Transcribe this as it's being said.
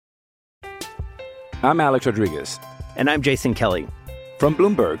I'm Alex Rodriguez. And I'm Jason Kelly. From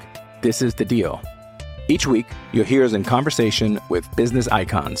Bloomberg, this is The Deal. Each week, you'll hear us in conversation with business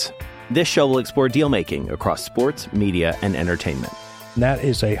icons. This show will explore deal-making across sports, media, and entertainment. That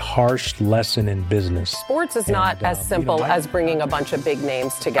is a harsh lesson in business. Sports is not as simple as bringing a bunch of big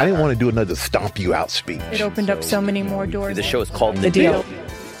names together. I didn't want to do another stomp you out speech. It opened up so many more doors. The show is called The Deal.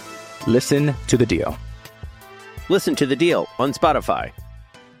 Listen to The Deal. Listen to The Deal on Spotify.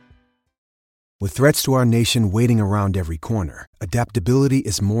 With threats to our nation waiting around every corner, adaptability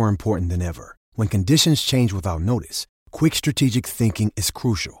is more important than ever. When conditions change without notice, quick strategic thinking is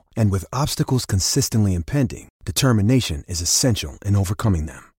crucial. And with obstacles consistently impending, determination is essential in overcoming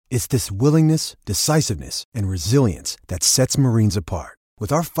them. It's this willingness, decisiveness, and resilience that sets Marines apart.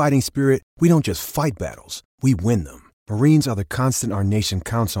 With our fighting spirit, we don't just fight battles, we win them. Marines are the constant our nation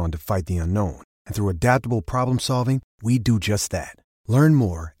counts on to fight the unknown. And through adaptable problem solving, we do just that. Learn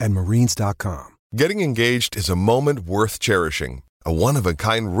more at marines.com. Getting engaged is a moment worth cherishing. A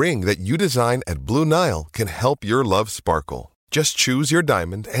one-of-a-kind ring that you design at Blue Nile can help your love sparkle. Just choose your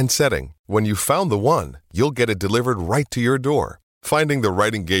diamond and setting. When you've found the one, you'll get it delivered right to your door. Finding the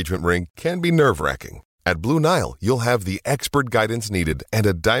right engagement ring can be nerve-wracking. At Blue Nile, you'll have the expert guidance needed and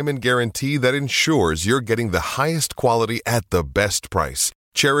a diamond guarantee that ensures you're getting the highest quality at the best price.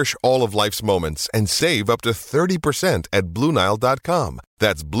 Cherish all of life's moments and save up to 30% at BlueNile.com.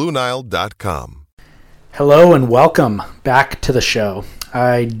 That's BlueNile.com. Hello and welcome back to the show.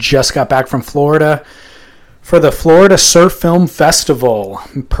 I just got back from Florida for the Florida Surf Film Festival.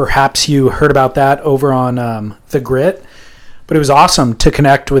 Perhaps you heard about that over on The Grit, but it was awesome to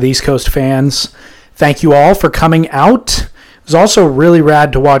connect with East Coast fans. Thank you all for coming out. It was also really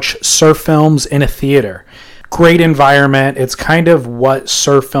rad to watch surf films in a theater. Great environment. It's kind of what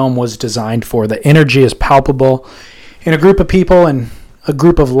surf film was designed for. The energy is palpable in a group of people, and a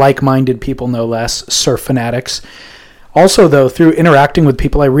group of like-minded people, no less, surf fanatics. Also, though, through interacting with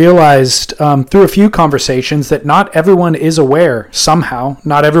people, I realized through a few conversations that not everyone is aware, somehow,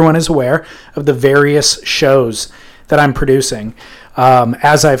 not everyone is aware of the various shows that I'm producing.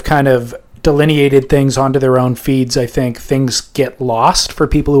 As I've kind of delineated things onto their own feeds, I think things get lost for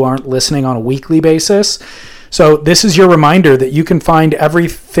people who aren't listening on a weekly basis. So this is your reminder that you can find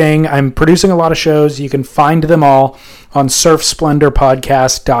everything. I'm producing a lot of shows. You can find them all on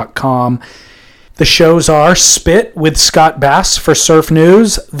surfsplendorpodcast.com. The shows are Spit with Scott Bass for Surf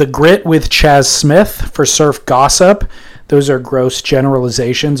News, The Grit with Chaz Smith for Surf Gossip. Those are gross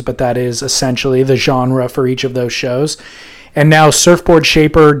generalizations, but that is essentially the genre for each of those shows. And now Surfboard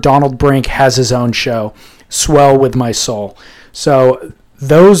Shaper Donald Brink has his own show, Swell with My Soul. So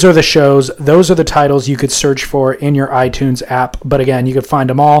those are the shows, those are the titles you could search for in your iTunes app. But again, you could find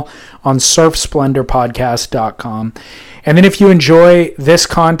them all on surfsplendorpodcast.com. And then if you enjoy this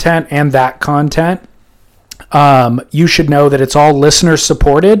content and that content, you should know that it's all listener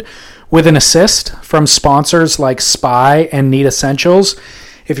supported with an assist from sponsors like Spy and Neat Essentials.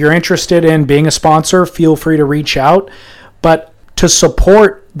 If you're interested in being a sponsor, feel free to reach out. But to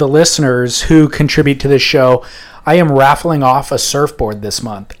support the listeners who contribute to this show, I am raffling off a surfboard this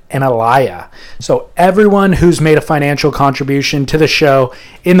month, an Alaya. So everyone who's made a financial contribution to the show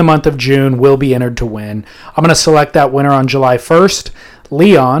in the month of June will be entered to win. I'm going to select that winner on July 1st.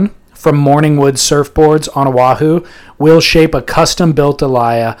 Leon from Morningwood Surfboards on Oahu will shape a custom-built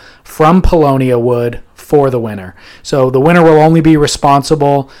Alaya from Paulownia wood for the winner. So the winner will only be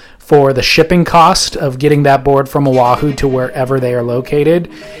responsible for the shipping cost of getting that board from Oahu to wherever they are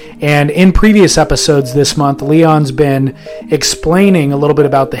located. And in previous episodes this month, Leon's been explaining a little bit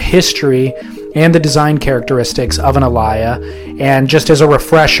about the history and the design characteristics of an Alaya. And just as a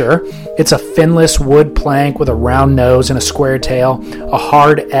refresher, it's a finless wood plank with a round nose and a square tail, a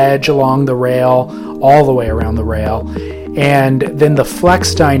hard edge along the rail, all the way around the rail. And then the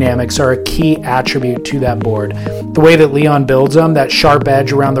flex dynamics are a key attribute to that board. The way that Leon builds them, that sharp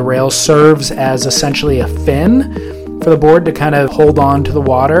edge around the rail serves as essentially a fin for the board to kind of hold on to the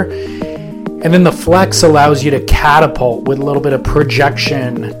water. And then the flex allows you to catapult with a little bit of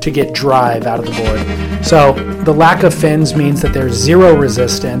projection to get drive out of the board. So the lack of fins means that there's zero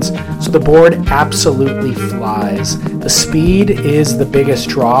resistance, so the board absolutely flies. The speed is the biggest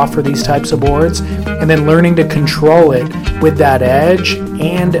draw for these types of boards, and then learning to control it with that edge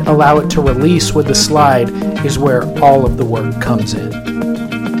and allow it to release with the slide is where all of the work comes in.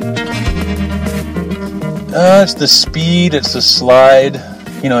 It's the speed, it's the slide.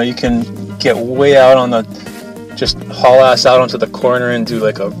 You know, you can get way out on the, just haul ass out onto the corner and do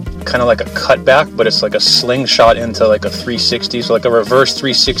like a kind of like a cutback, but it's like a slingshot into like a 360, so like a reverse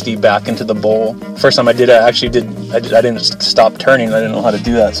 360 back into the bowl. First time I did it, I didn't stop turning. I didn't know how to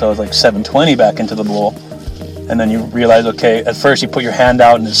do that, so I was like 720 back into the bowl. And then you realize, okay, at first you put your hand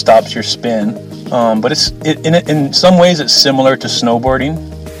out and it stops your spin. But in some ways it's similar to snowboarding.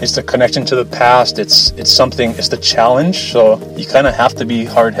 It's the connection to the past. It's the challenge. So you kind of have to be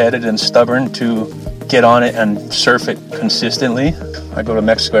hard-headed and stubborn to get on it and surf it consistently. I go to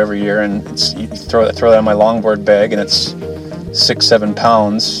Mexico every year, and you throw that in my longboard bag, and it's 6-7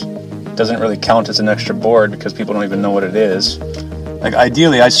 pounds. Doesn't really count as an extra board because people don't even know what it is. Like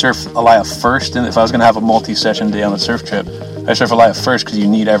ideally, I surf Alaya first, and if I was going to have a multi-session day on a surf trip, I surf Alaya first because you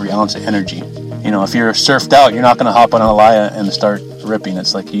need every ounce of energy. You know, if you're surfed out, you're not going to hop on Alaya and start ripping.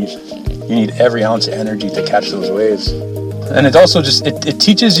 It's like you need every ounce of energy to catch those waves. And it also it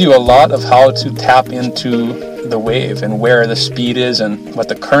teaches you a lot of how to tap into the wave and where the speed is and what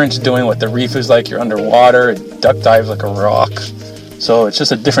the current's doing, what the reef is like. You're underwater, it duck dives like a rock. So it's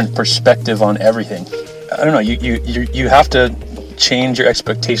just a different perspective on everything. I don't know, you have to change your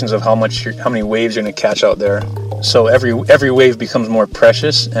expectations of how many waves you're going to catch out there. So every wave becomes more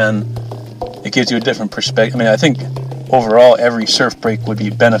precious, and it gives you a different perspective. I mean, I think overall every surf break would be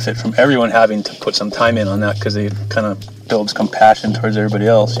benefit from everyone having to put some time in on that, because it kind of builds compassion towards everybody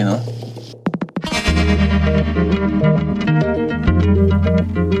else, you know.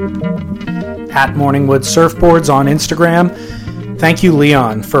 At Morningwood Surfboards on Instagram. Thank you,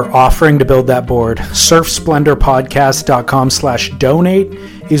 Leon, for offering to build that board. surfsplendorpodcast.com/donate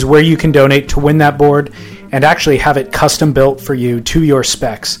is where you can donate to win that board and actually have it custom built for you to your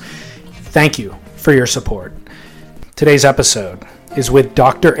specs. Thank you for your support. Today's episode is with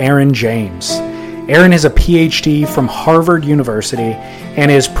Dr. Aaron James. Aaron is a PhD from Harvard University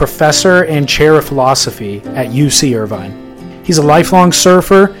and is professor and chair of philosophy at UC Irvine. He's a lifelong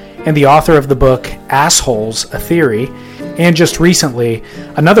surfer and the author of the book Assholes, A Theory, and just recently,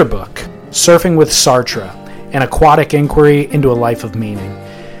 another book, Surfing with Sartre, An Aquatic Inquiry into a Life of Meaning.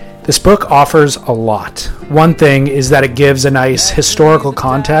 This book offers a lot. One thing is that it gives a nice historical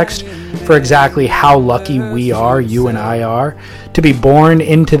context for exactly how lucky we are, you and I are, to be born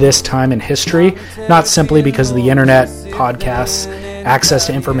into this time in history, not simply because of the internet, podcasts, access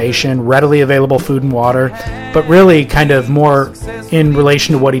to information, readily available food and water, but really kind of more in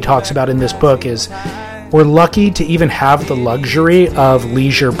relation to what he talks about in this book is we're lucky to even have the luxury of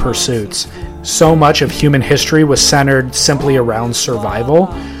leisure pursuits. So much of human history was centered simply around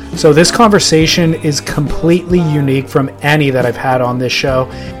survival. So this conversation is completely unique from any that I've had on this show.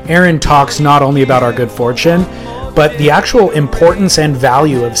 Aaron talks not only about our good fortune, but the actual importance and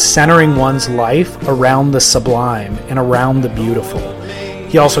value of centering one's life around the sublime and around the beautiful.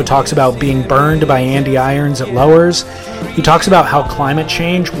 He also talks about being burned by Andy Irons at Lowers. He talks about how climate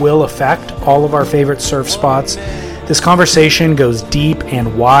change will affect all of our favorite surf spots. This conversation goes deep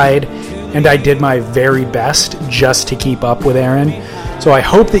and wide, and I did my very best just to keep up with Aaron. So I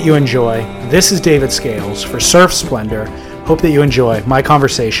hope that you enjoy. This is David Scales for Surf Splendor. Hope that you enjoy my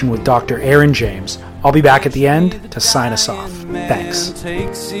conversation with Dr. Aaron James. I'll be back at the end to sign us off. Thanks.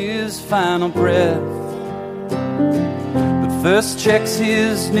 Takes his final breath, but first checks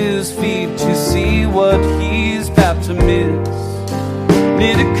his news feed to see what he's about to miss.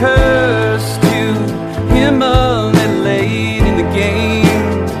 It occurs to him a little late in the game.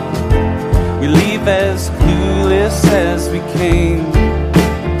 We leave as clueless as we came,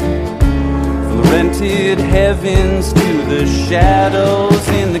 from the rented heavens to the shadows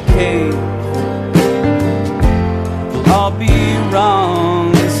in the cave. I'll be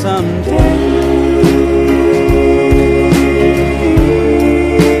wrong someday.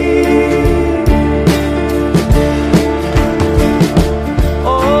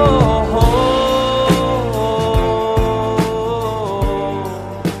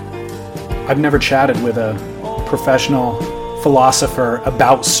 I've never chatted with a professional philosopher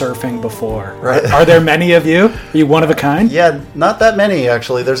about surfing before. Right. Are there many of you? Are you one of a kind? Yeah, not that many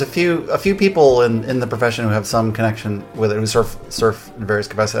actually. There's a few people in the profession who have some connection with it, who surf in various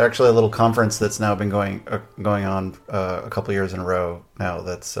capacities. Actually, a little conference that's now been going on a couple years in a row now.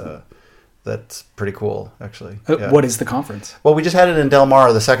 That's pretty cool, actually. Yeah. What is the conference? Well, we just had it in Del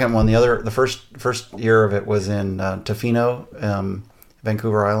Mar, the second one. The first year of it was in Tofino,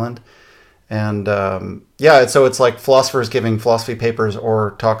 Vancouver Island. And so it's like philosophers giving philosophy papers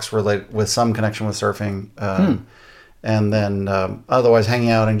or talks related with some connection with surfing, and then otherwise hanging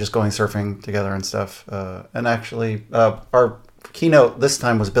out and just going surfing together and stuff. And actually, our keynote this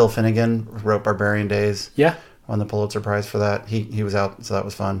time was Bill Finnegan, who wrote Barbarian Days. Yeah, won the Pulitzer Prize for that. He was out, so that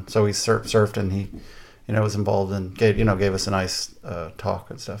was fun. So we surfed, and he was involved and gave us a nice talk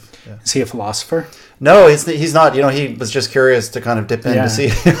and stuff. Yeah. Is he a philosopher? No, he's not. He was just curious to kind of dip in to see.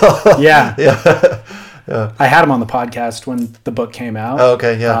 Yeah. Yeah. I had him on the podcast when the book came out. Oh,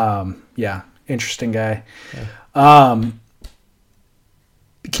 okay, yeah. Yeah, interesting guy. Yeah.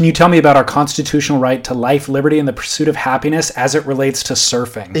 Can you tell me about our constitutional right to life, liberty, and the pursuit of happiness as it relates to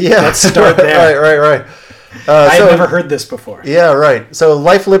surfing? Yeah. Let's start there. Right. I've never heard this before. Yeah, right. So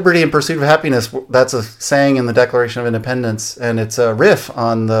life, liberty, and pursuit of happiness, that's a saying in the Declaration of Independence, and it's a riff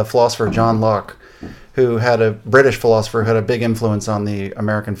on the philosopher John Locke, who had a British philosopher who had a big influence on the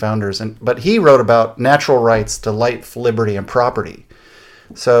American founders. But he wrote about natural rights to life, liberty, and property.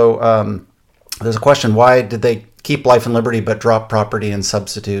 So there's a question, why did they keep life and liberty but drop property and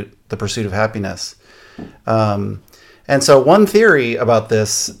substitute the pursuit of happiness? And so one theory about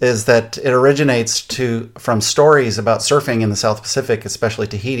this is that it originates from stories about surfing in the South Pacific, especially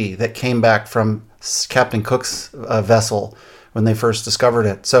Tahiti, that came back from Captain Cook's vessel when they first discovered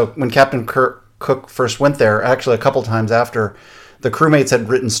it. So when Captain Cook first went there, actually a couple times after, the crewmates had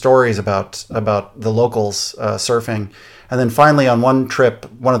written stories about the locals surfing. And then finally on one trip,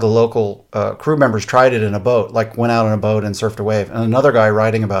 one of the local crew members tried it in a boat, like went out on a boat and surfed a wave. And another guy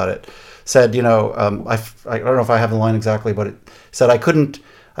writing about it said, I don't know if I have the line exactly, but it said, I couldn't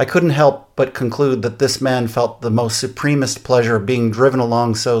help but conclude that this man felt the most supremest pleasure of being driven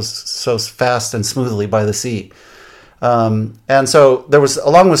along so fast and smoothly by the sea. And so there was,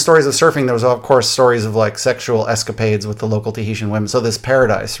 along with stories of surfing, there was of course stories of like sexual escapades with the local Tahitian women. So this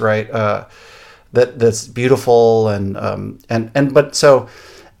paradise, right? That's beautiful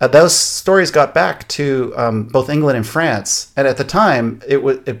but those stories got back to both England and France, and at the time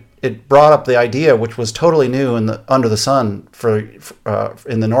it brought up the idea, which was totally new under the sun for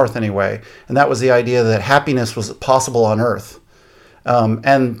in the North anyway, and that was the idea that happiness was possible on Earth,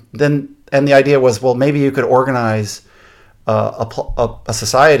 and the idea was, well, maybe you could organize a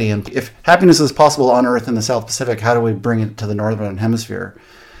society, and if happiness is possible on Earth in the South Pacific, how do we bring it to the Northern Hemisphere?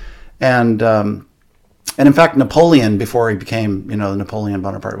 And in fact, Napoleon, before he became, Napoleon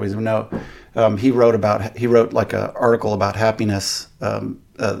Bonaparte, he wrote like an article about happiness,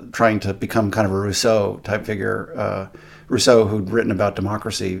 trying to become kind of a Rousseau type figure. Rousseau, who'd written about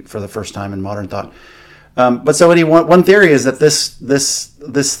democracy for the first time in modern thought. But so one theory is that this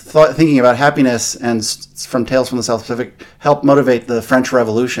thought, thinking about happiness and from Tales from the South Pacific helped motivate the French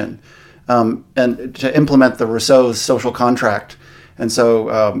Revolution, and to implement the Rousseau's social contract. And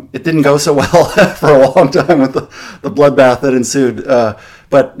so it didn't go so well for a long time with the bloodbath that ensued.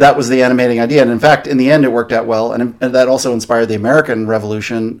 But that was the animating idea. And in fact, in the end, it worked out well. And that also inspired the American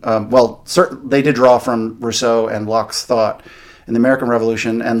Revolution. They did draw from Rousseau and Locke's thought in the American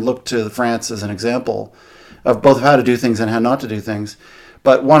Revolution and looked to France as an example of both how to do things and how not to do things.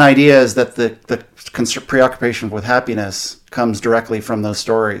 But one idea is that the preoccupation with happiness comes directly from those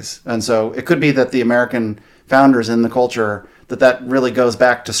stories. And so it could be that the American founders in the culture, that really goes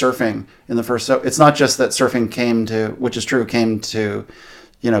back to surfing in the first. So it's not just that surfing came to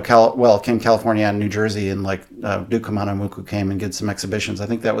California and New Jersey, and like Duke Kamanamuku came and did some exhibitions. I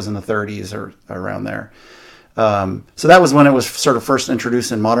think that was in the 30s or around there. So that was when it was sort of first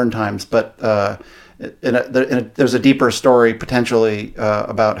introduced in modern times. But there's a deeper story potentially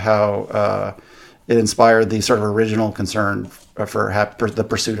about how it inspired the sort of original concern for the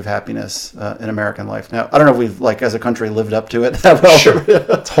pursuit of happiness in American life. Now, I don't know if we've, like, as a country, lived up to it that well. Sure.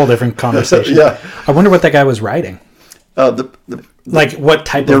 It's a whole different conversation. Yeah. I wonder what that guy was writing. What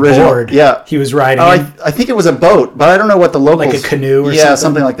type of original board he was riding. I think it was a boat, but I don't know what the locals... Like a canoe or something? Yeah,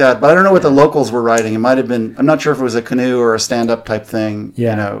 something like that. But I don't know what the locals were riding. It might have been... I'm not sure if it was a canoe or a stand-up type thing.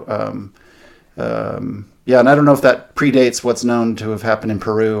 Yeah. And I don't know if that predates what's known to have happened in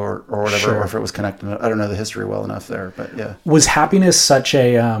Peru or whatever, Sure. or if it was connected. I don't know the history well enough there, but yeah. Was happiness such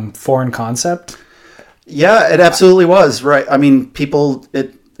a foreign concept? Yeah, it absolutely was, right. I mean, people...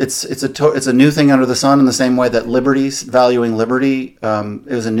 It's a new thing under the sun, in the same way that valuing liberty,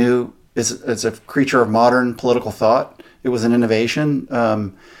 it's a creature of modern political thought. It was an innovation.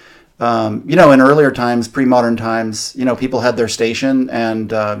 In earlier times, pre-modern times, people had their station,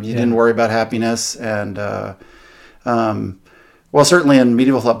 and you didn't worry about happiness. And certainly in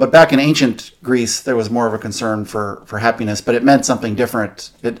medieval thought, but back in ancient Greece, there was more of a concern for happiness, but it meant something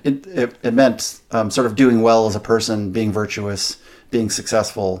different. It meant sort of doing well as a person, being virtuous, being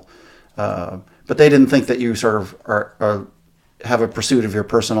successful, but they didn't think that you sort of have a pursuit of your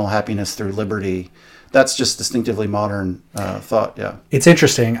personal happiness through liberty. That's just distinctively modern thought. Yeah, it's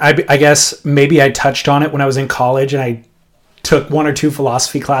interesting. I guess maybe I touched on it when I was in college, and I took one or two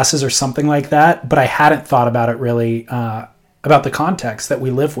philosophy classes or something like that, but I hadn't thought about it really about the context that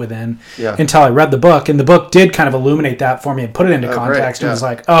we live within Yeah. until I read the book. And the book did kind of illuminate that for me and put it into context. Great. And was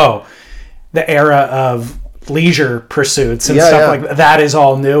like, oh, the era of leisure pursuits and stuff like that, that is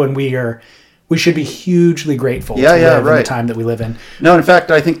all new. And we should be hugely grateful to live in the time that we live in. No, in fact,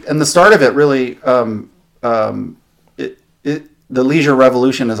 I think, and the start of it really, the leisure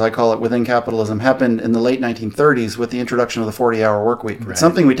revolution, as I call it, within capitalism, happened in the late 1930s with the introduction of the 40-hour work week. Right. It's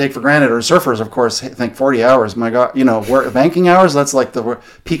something we take for granted, or surfers, of course, think 40 hours. My God, banking hours, that's like the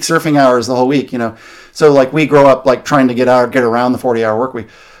peak surfing hours the whole week, So like we grow up like trying to get around the 40-hour work week.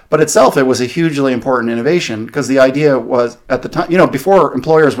 But itself, it was a hugely important innovation because the idea was at the time, before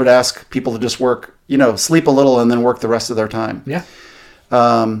employers would ask people to just work, sleep a little and then work the rest of their time. Yeah.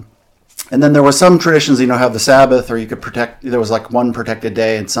 And then there were some traditions, have the Sabbath, or you could there was like one protected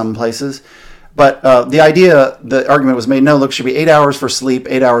day in some places. But the argument was made, no, look, it should be 8 hours for sleep,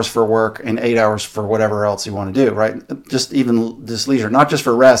 8 hours for work, and 8 hours for whatever else you want to do, right? Just leisure, not just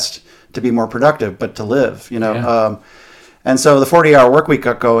for rest to be more productive, but to live, Yeah. And so the 40-hour work week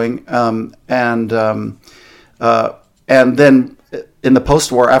got going, and then in the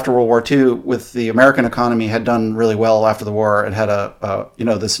post-war, after World War II, with the American economy had done really well after the war. It had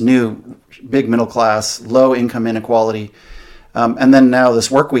this new big middle class, low income inequality, and then now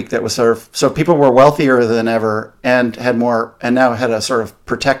this work week that was so people were wealthier than ever and now had a sort of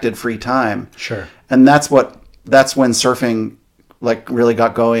protected free time. Sure. And that's when surfing like really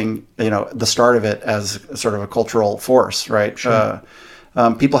got going. The start of it as sort of a cultural force, right? Sure.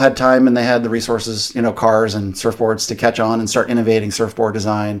 People had time and they had the resources, cars and surfboards to catch on and start innovating surfboard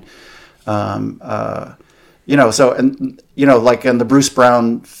design. And the Bruce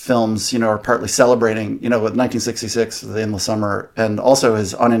Brown films, are partly celebrating, with 1966, The Endless Summer, and also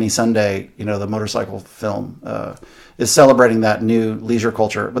his On Any Sunday, the motorcycle film, is celebrating that new leisure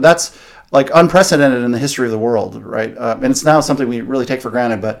culture. But that's like unprecedented in the history of the world, right? And it's now something we really take for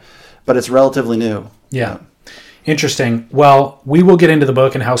granted, but it's relatively new. Yeah. Interesting. Well, we will get into the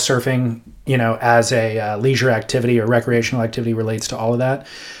book and how surfing, as a leisure activity or recreational activity relates to all of that.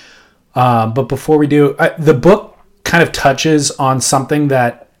 But before we do, the book kind of touches on something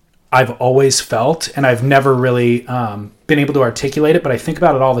that I've always felt, and I've never really been able to articulate it, but I think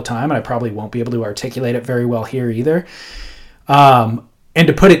about it all the time, and I probably won't be able to articulate it very well here either. And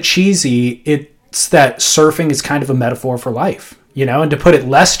to put it cheesy, it's that surfing is kind of a metaphor for life, and to put it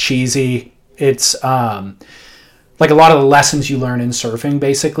less cheesy, it's like a lot of the lessons you learn in surfing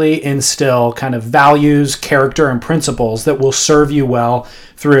basically instill kind of values, character, and principles that will serve you well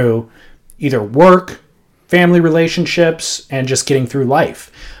through either work, family relationships, and just getting through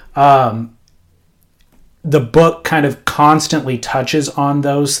life. The book kind of constantly touches on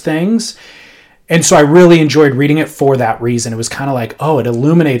those things. And so I really enjoyed reading it for that reason. It was kind of like, it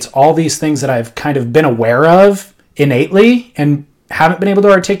illuminates all these things that I've kind of been aware of innately and haven't been able to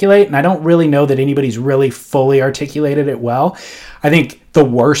articulate, and I don't really know that anybody's really fully articulated it well. I think the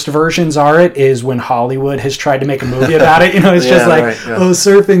worst versions is when Hollywood has tried to make a movie about it. It's just like,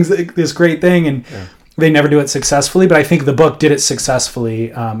 surfing's this great thing, and they never do it successfully. But I think the book did it successfully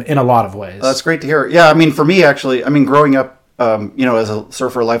in a lot of ways. That's great to hear. Yeah, I mean, for me, actually, growing up, as a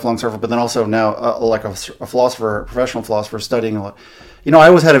surfer, a lifelong surfer, but then also now like a philosopher, professional philosopher, studying a lot. I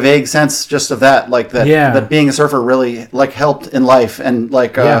always had a vague sense just of that, like that being a surfer really like helped in life, and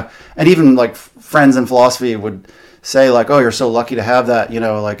like and even like friends in philosophy would say like, oh, you're so lucky to have that,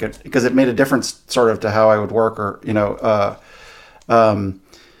 because it made a difference sort of to how I would work, or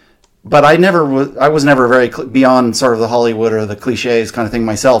but I was never very beyond sort of the Hollywood or the cliches kind of thing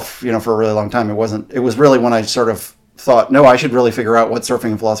myself, for a really long time. It was really when I sort of thought, no, I should really figure out what surfing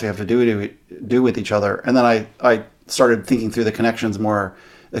and philosophy have to do with each other, and then I started thinking through the connections more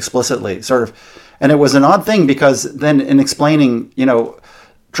explicitly, sort of. And it was an odd thing because then in explaining,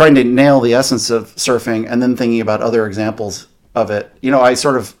 trying to nail the essence of surfing and then thinking about other examples of it, I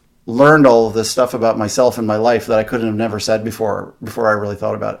sort of learned all of this stuff about myself and my life that I couldn't have never said before I really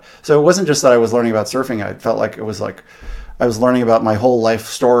thought about it. So it wasn't just that I was learning about surfing. I felt like it was like I was learning about my whole life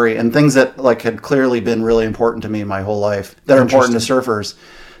story and things that like had clearly been really important to me my whole life, that are important to surfers,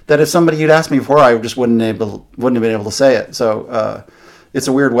 that if somebody you'd asked me before, I just wouldn't have been able to say it. So it's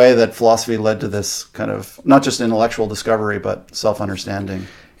a weird way that philosophy led to this kind of not just intellectual discovery, but self-understanding.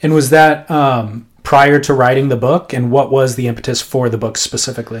 And was that prior to writing the book? And what was the impetus for the book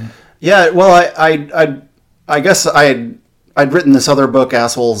specifically? Yeah, well, I guess I'd written this other book,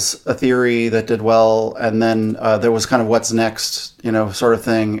 Assholes, a Theory, that did well, and then there was kind of what's next, sort of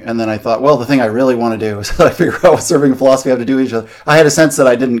thing. And then I thought, well, the thing I really want to do is I figure out what surfing and philosophy have to do with each other. I had a sense that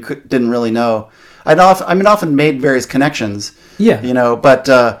I didn't really know. I'd often made various connections, but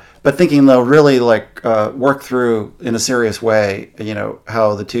but thinking they'll really like work through in a serious way,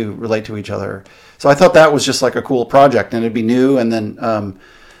 how the two relate to each other. So I thought that was just like a cool project, and it'd be new. And then,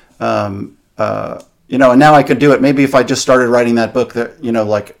 and now I could do it. Maybe if I just started writing that book, that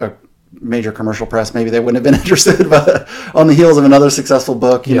like a major commercial press, maybe they wouldn't have been interested. But on the heels of another successful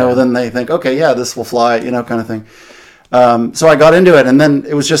book, then they think, okay, yeah, this will fly, kind of thing. So I got into it, and then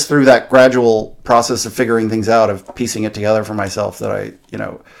it was just through that gradual process of figuring things out, of piecing it together for myself, that I,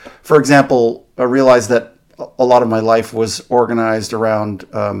 for example, I realized that a lot of my life was organized around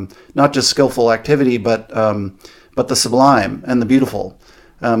not just skillful activity, but the sublime and the beautiful.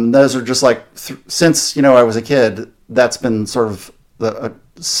 Those are just like, since, I was a kid, that's been sort of the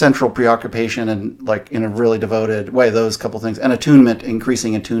central preoccupation, and like in a really devoted way, those couple things, and attunement,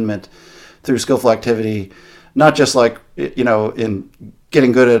 increasing attunement through skillful activity. Not just like, in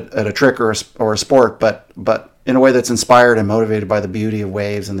getting good at a trick or a sport, but in a way that's inspired and motivated by the beauty of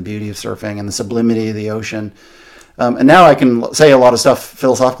waves and the beauty of surfing and the sublimity of the ocean. And now I can say a lot of stuff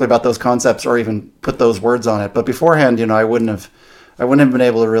philosophically about those concepts, or even put those words on it. But beforehand, I wouldn't have been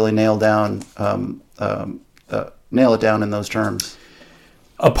able to really nail it down in those terms.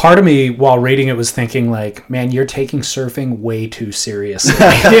 A part of me, while reading it, was thinking like, man, you're taking surfing way too seriously.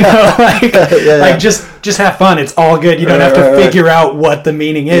 Like just have fun. It's all good. You don't have to figure out what the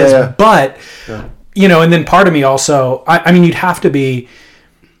meaning is. Yeah. But, and then part of me also, I mean, you'd have to be,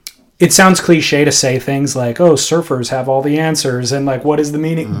 it sounds cliche to say things like, oh, surfers have all the answers, and like, what is the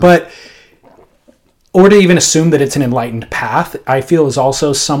meaning? Mm-hmm. But, or to even assume that it's an enlightened path, I feel is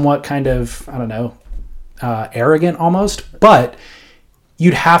also somewhat kind of, I don't know, arrogant almost. But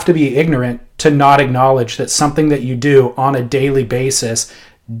you'd have to be ignorant to not acknowledge that something that you do on a daily basis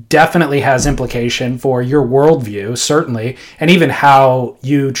definitely has implication for your worldview, certainly, and even how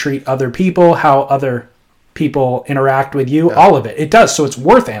you treat other people, how other people interact with you, all of it. It does, so it's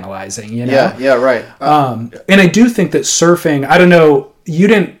worth analyzing, Yeah, right. And I do think that surfing, I don't know, you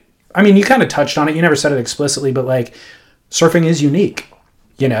kind of touched on it, you never said it explicitly, but like, surfing is unique,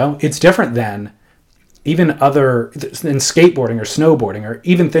 it's different than even other, in skateboarding or snowboarding, or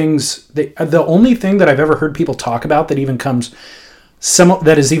even things, the only thing that I've ever heard people talk about that even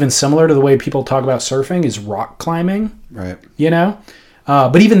that is even similar to the way people talk about surfing is rock climbing. Right.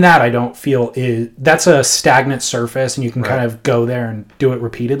 But even that I don't feel that's a stagnant surface, and you can kind of go there and do it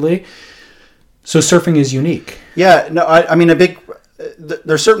repeatedly. So surfing is unique. Yeah, no, I mean,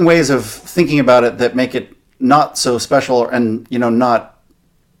 there's certain ways of thinking about it that make it not so special, and, not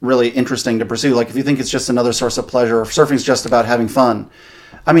really interesting to pursue. Like if you think it's just another source of pleasure, if surfing's just about having fun.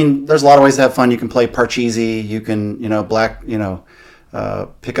 I mean, there's a lot of ways to have fun. You can play parcheesi, you can,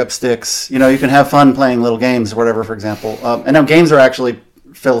 pick up sticks, you can have fun playing little games or whatever, for example. And now games are actually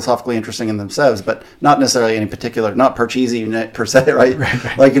philosophically interesting in themselves, but not necessarily any particular, not parcheesi per se, right?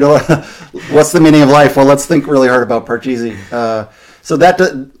 Right. Like, what's the meaning of life? Well, let's think really hard about parcheesi. So that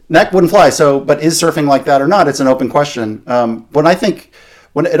wouldn't fly. So, but is surfing like that or not? It's an open question.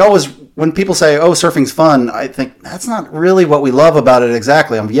 When people say, oh, surfing's fun, I think that's not really what we love about it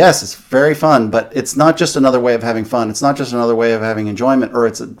exactly. Yes, it's very fun, but it's not just another way of having fun. It's not just another way of having enjoyment, or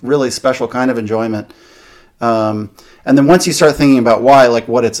it's a really special kind of enjoyment. And then once you start thinking about why, like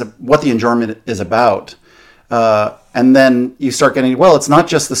what the enjoyment is about, and then you start getting, well, it's not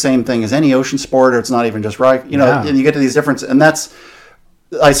just the same thing as any ocean sport, or it's not even just right, and you get to these differences. And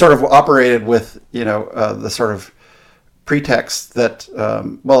I sort of operated with, the sort of pretext that,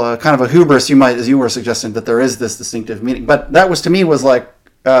 kind of a hubris, as you were suggesting, that there is this distinctive meaning. But that was, to me, was like,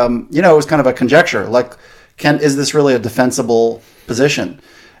 it was kind of a conjecture. Like, is this really a defensible position?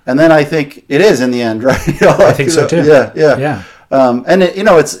 And then I think it is in the end, right? I think so too. Yeah. And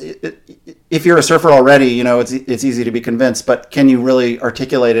if you're a surfer already, it's easy to be convinced. But can you really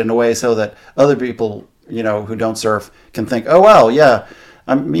articulate it in a way so that other people, who don't surf, can think, oh wow, yeah.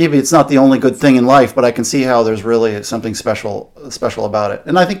 Maybe it's not the only good thing in life, but I can see how there's really something special about it.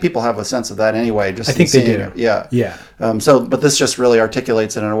 And I think people have a sense of that anyway. Just I think they do. It. Yeah. Yeah. But this just really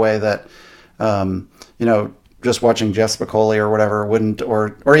articulates it in a way that, just watching Jeff Spicoli or whatever wouldn't,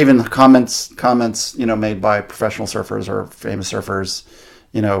 or even comments, made by professional surfers or famous surfers,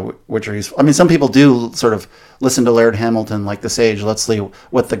 which are useful. I mean, some people do sort of listen to Laird Hamilton, like the sage. Let's see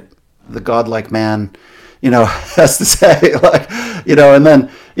what the godlike man, has to say, like, and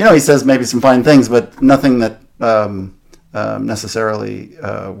then, he says maybe some fine things, but nothing that necessarily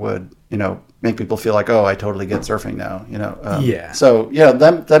would, make people feel like, oh, I totally get surfing now, Yeah. So, yeah,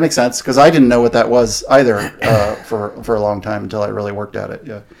 that makes sense, because I didn't know what that was either for a long time until I really worked at it,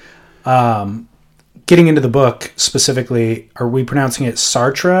 yeah. Getting into the book specifically, are we pronouncing it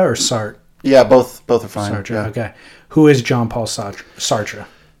Sartre or Sartre? Yeah, both are fine. Sartre, yeah. okay. Who is Jean-Paul Sartre?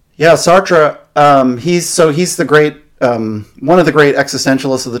 Yeah, Sartre. He's the great one of the great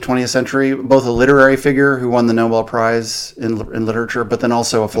existentialists of the 20th century. Both a literary figure who won the Nobel Prize in literature, but then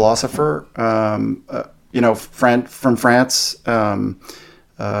also a philosopher. From France. Let's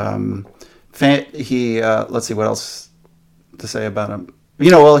see what else to say about him.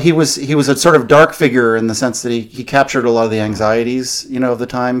 He was a sort of dark figure in the sense that he captured a lot of the anxieties, of the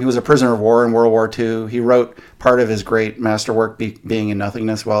time. He was a prisoner of war in World War II. He wrote part of his great masterwork, Being in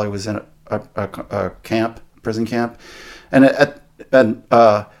Nothingness, while he was in a prison camp. And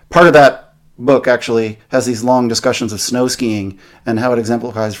part of that book actually has these long discussions of snow skiing and how it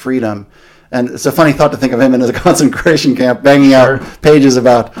exemplifies freedom. And it's a funny thought to think of him in a concentration camp, banging out pages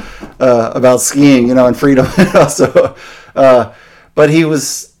about skiing, and freedom. But he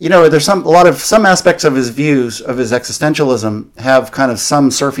was, there's some aspects of his views of his existentialism have kind of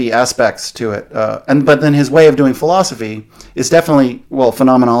some surfy aspects to it. But then his way of doing philosophy is definitely,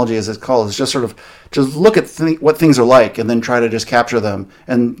 phenomenology as it's called, is just sort of just look at what things are like and then try to just capture them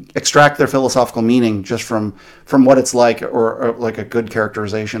and extract their philosophical meaning just from what it's like or like a good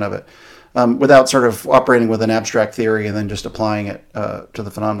characterization of it. Without sort of operating with an abstract theory and then just applying it to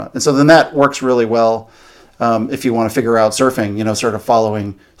the phenomena. And so then that works really well if you want to figure out surfing, sort of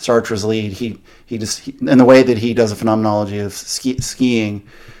following Sartre's lead. He in the way that he does a phenomenology of skiing,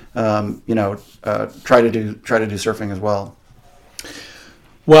 try to do surfing as well.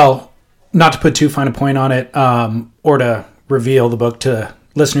 Well, not to put too fine a point on it or to reveal the book to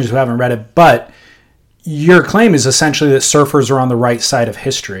listeners who haven't read it, but your claim is essentially that surfers are on the right side of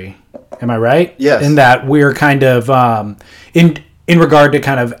history. Am I right? Yes. In that we're kind of, in regard to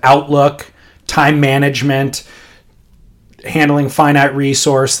kind of outlook, time management, handling finite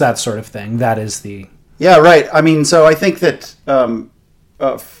resource, that sort of thing. That is the... Yeah, right. I mean, so I think that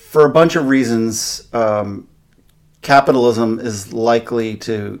for a bunch of reasons, capitalism is likely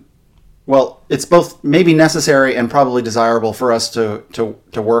to... Well, it's both maybe necessary and probably desirable for us to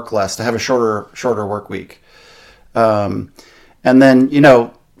work less, to have a shorter work week. And then,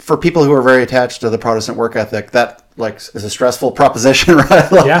 for people who are very attached to the Protestant work ethic, that is a stressful proposition,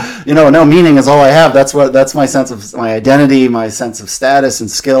 right? No meaning is all I have. That's my sense of my identity, my sense of status and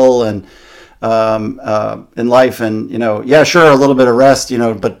skill and in life. And sure, a little bit of rest,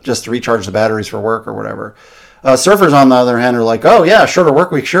 but just to recharge the batteries for work or whatever. Surfers, on the other hand, are like, oh yeah, shorter work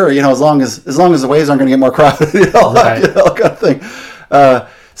week, sure. As long as the waves aren't going to get more crowded, right. Kind of thing.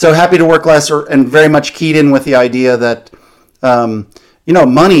 So happy to work less, and very much keyed in with the idea that.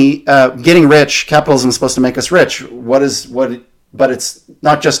 Money, getting rich, capitalism is supposed to make us rich. But it's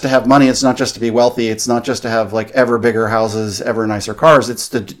not just to have money. It's not just to be wealthy. It's not just to have ever bigger houses, ever nicer cars. It's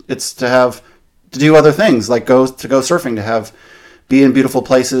to do other things, like go surfing, to be in beautiful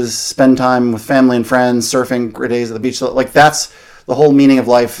places, spend time with family and friends, surfing, great days at the beach. So, that's the whole meaning of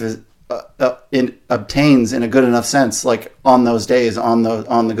life is, obtains in a good enough sense, on those days, on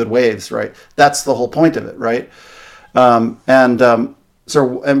the good waves, right? That's the whole point of it, right?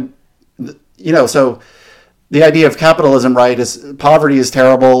 So the idea of capitalism, right, is poverty is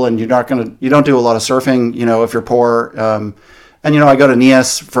terrible, and you don't do a lot of surfing, if you're poor. I go to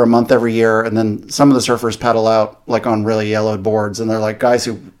Nias for a month every year, and then some of the surfers paddle out on really yellowed boards, and they're guys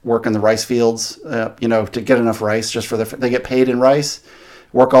who work in the rice fields, to get enough rice just they get paid in rice,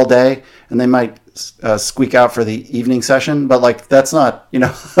 work all day, and they might squeak out for the evening session, but that's not,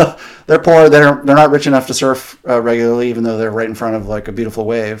 they're poor, they're not rich enough to surf regularly, even though they're right in front of a beautiful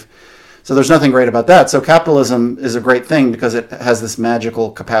wave. So there's nothing great about that. So capitalism is a great thing because it has this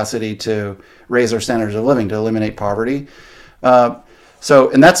magical capacity to raise our standards of living, to eliminate poverty. So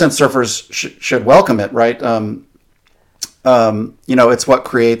in that sense, surfers should welcome it, right? It's what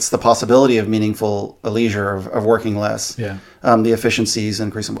creates the possibility of meaningful leisure, of working less. Yeah. The efficiencies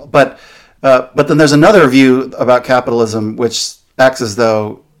increasing. But then there's another view about capitalism, which acts as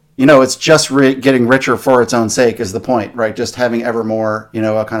though, it's just getting richer for its own sake is the point, right? Just having ever more,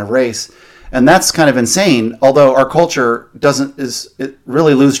 a kind of race. And that's kind of insane. Although our culture it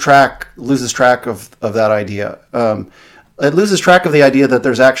really loses track of that idea. It loses track of the idea that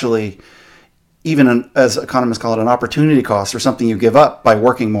there's actually, even as economists call it, an opportunity cost, or something you give up by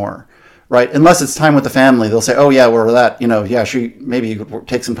working more, right? Unless it's time with the family, they'll say, oh yeah, well that, maybe you could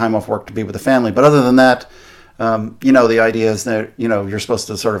take some time off work to be with the family. But other than that, the idea is that, you're supposed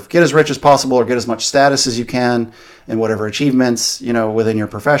to sort of get as rich as possible or get as much status as you can in whatever achievements, within your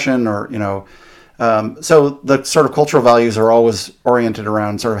profession or, so the sort of cultural values are always oriented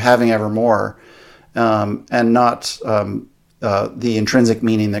around sort of having ever more, and not, the intrinsic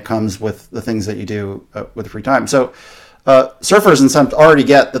meaning that comes with the things that you do with free time. So surfers in some already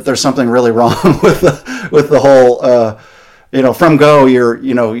get that there's something really wrong with the whole from go,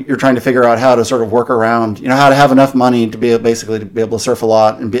 you're trying to figure out how to sort of work around, how to have enough money to be able to surf a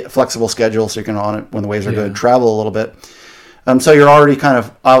lot and be a flexible schedule so you can on it when the waves are good, travel a little bit. So you're already kind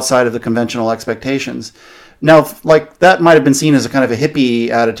of outside of the conventional expectations. Now, like that might have been seen as a kind of a hippie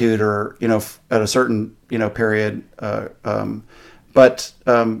attitude, or at a certain period, but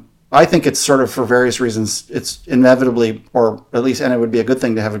I think it's sort of, for various reasons, it's inevitably, or at least, and it would be a good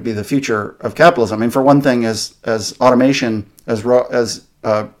thing to have it be the future of capitalism. I mean, for one thing, as automation, as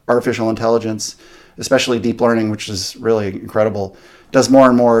artificial intelligence, especially deep learning, which is really incredible, does more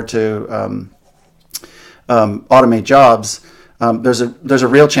and more to automate jobs. There's a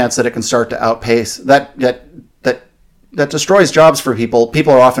real chance that it can start to outpace that destroys jobs for people.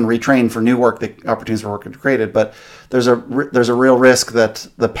 People are often retrained for new work, the opportunities for work are created, but there's a real risk that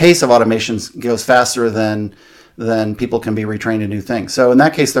the pace of automation goes faster than people can be retrained to new things. So in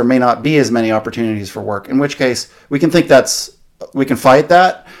that case, there may not be as many opportunities for work, in which case we can think we can fight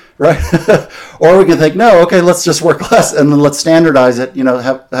that, right? Or we can think, no, okay, let's just work less and then let's standardize it,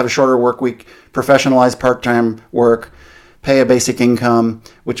 have a shorter work week, professionalize part-time work, pay a basic income,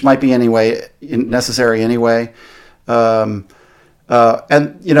 which might be necessary anyway. And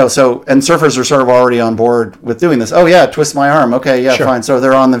surfers are sort of already on board with doing this. Oh yeah, twist my arm. Okay, yeah, sure. Fine. So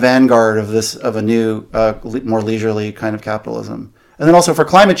they're on the vanguard of a new, more leisurely kind of capitalism. And then also for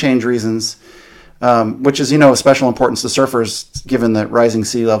climate change reasons, which is, of special importance to surfers, given that rising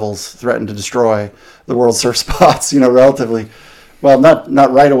sea levels threaten to destroy the world's surf spots, relatively, well,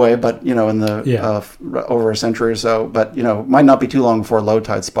 not right away, but, in the, over a century or so, but, might not be too long before low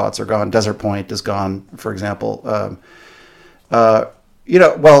tide spots are gone. Desert Point is gone, for example.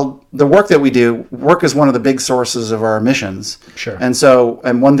 Well, the work that we do, work is one of the big sources of our emissions. Sure. And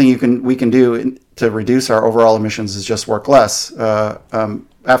one thing we can do to reduce our overall emissions is just work less.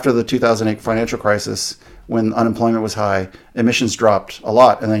 After the 2008 financial crisis, when unemployment was high, emissions dropped a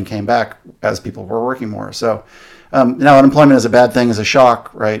lot and then came back as people were working more. So now unemployment is a bad thing as a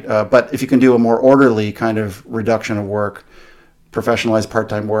shock, right? But if you can do a more orderly kind of reduction of work, professionalize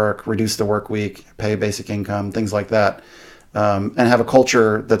part-time work, reduce the work week, pay a basic income, things like that, and have a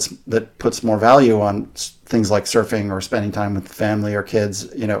culture that puts more value on things like surfing or spending time with family or kids,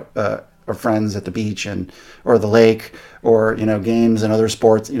 or friends at the beach or the lake, or games and other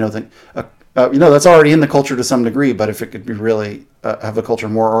sports, that's already in the culture to some degree. But if it could be really have a culture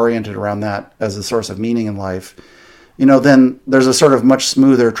more oriented around that as a source of meaning in life, then there's a sort of much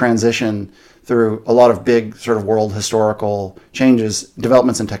smoother transition through a lot of big sort of world historical changes,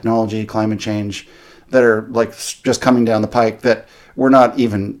 developments in technology, climate change, that are like just coming down the pike that we're not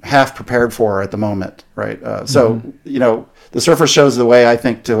even half prepared for at the moment, right? So the surfer shows the way, I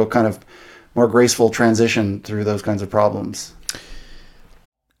think, to a kind of more graceful transition through those kinds of problems.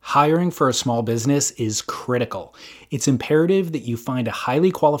 Hiring for a small business is critical. It's imperative that you find a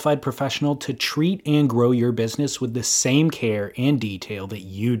highly qualified professional to treat and grow your business with the same care and detail that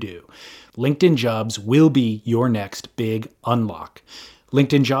you do. LinkedIn Jobs will be your next big unlock.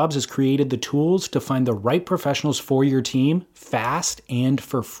 LinkedIn Jobs has created the tools to find the right professionals for your team fast and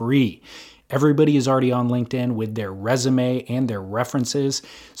for free. Everybody is already on LinkedIn with their resume and their references.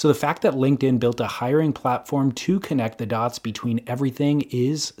 So the fact that LinkedIn built a hiring platform to connect the dots between everything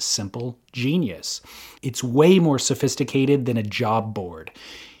is simple genius. It's way more sophisticated than a job board.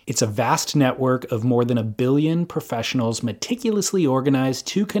 It's a vast network of more than 1 billion professionals meticulously organized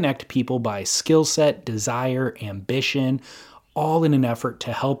to connect people by skill set, desire, ambition, all in an effort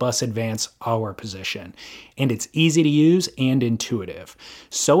to help us advance our position. And it's easy to use and intuitive.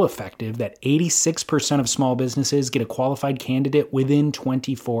 So effective that 86% of small businesses get a qualified candidate within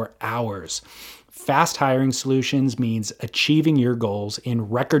 24 hours. Fast hiring solutions means achieving your goals in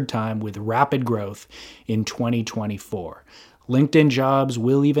record time with rapid growth in 2024. LinkedIn Jobs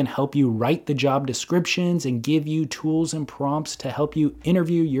will even help you write the job descriptions and give you tools and prompts to help you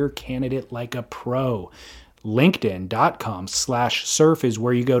interview your candidate like a pro. LinkedIn.com/surf is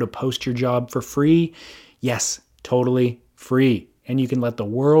where you go to post your job for free. Yes, totally free. And you can let the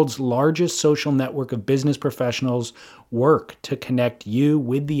world's largest social network of business professionals work to connect you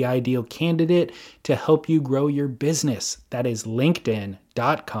with the ideal candidate to help you grow your business. That is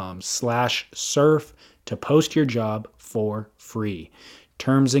LinkedIn.com/surf to post your job for free.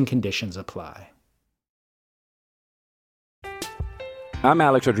 Terms and conditions apply. I'm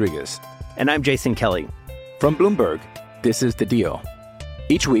Alex Rodriguez. And I'm Jason Kelly. From Bloomberg, this is The Deal.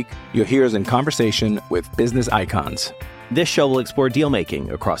 Each week, you'll hear us in conversation with business icons. This show will explore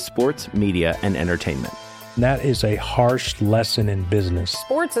deal-making across sports, media, and entertainment. That is a harsh lesson in business.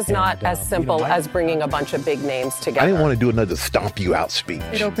 Sports is not as simple as bringing a bunch of big names together. I didn't want to do another stomp you out speech.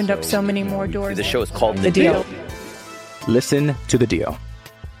 It opened up so many more doors. The show is called The Deal. Listen to the Deal.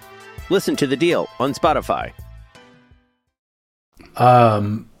 Listen to the Deal on Spotify.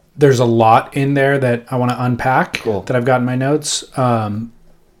 There's a lot in there that I want to unpack that I've got in my notes.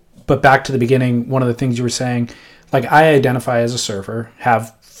 But back to the beginning, one of the things you were saying, like I identify as a surfer,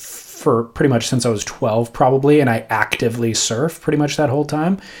 have for pretty much since I was 12 probably, and I actively surf pretty much that whole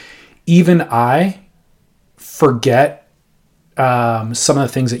time. Even I forget some of the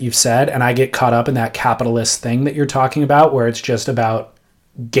things that you've said, and I get caught up in that capitalist thing that you're talking about, where it's just about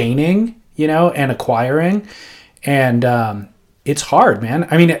gaining, and acquiring. And it's hard, man.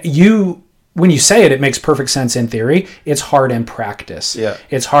 I mean, when you say it, it makes perfect sense in theory. It's hard in practice. Yeah.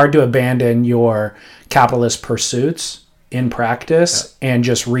 It's hard to abandon your capitalist pursuits in practice and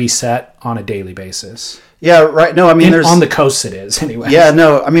just reset on a daily basis. Yeah, right. No, I mean, on the coast it is anyway. Yeah,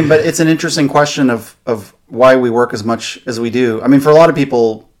 no, I mean, but it's an interesting question of why we work as much as we do. I mean, for a lot of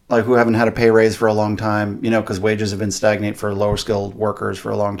people like who haven't had a pay raise for a long time, because wages have been stagnant for lower skilled workers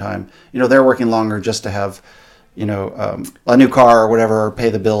for a long time, they're working longer just to have, a new car or whatever, or pay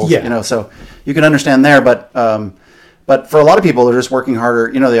the bills, so you can understand there. But for a lot of people, they're just working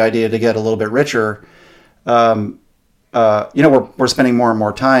harder, the idea to get a little bit richer. We're spending more and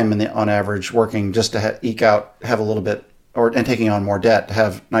more time on average working just to eke out, have a little bit, and taking on more debt to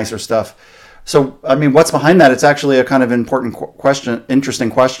have nicer stuff. So, I mean, what's behind that? It's actually a kind of important question, interesting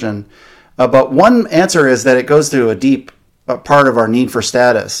question. But one answer is that it goes to a deep part of our need for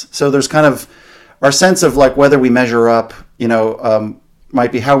status. So there's kind of our sense of like whether we measure up,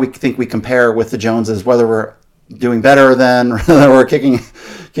 might be how we think we compare with the Joneses, whether we're doing better than, or we're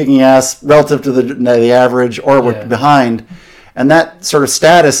kicking ass relative to the average, or we're behind. And that sort of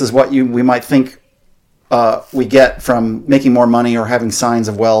status is what we might think we get from making more money or having signs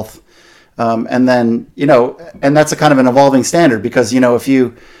of wealth. And then, and that's a kind of an evolving standard, because,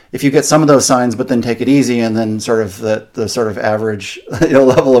 if you get some of those signs, but then take it easy, and then sort of the sort of average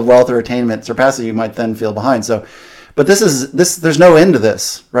level of wealth or attainment surpasses, you might then feel behind. So, but there's no end to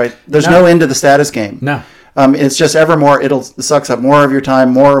this, right? There's no end to the status game. No. It's just ever more, it sucks up more of your time,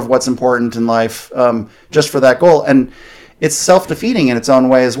 more of what's important in life, just for that goal. And it's self-defeating in its own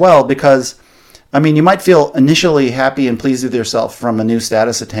way as well, because, I mean, you might feel initially happy and pleased with yourself from a new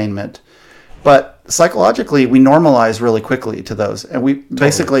status attainment, but psychologically, we normalize really quickly to those. And we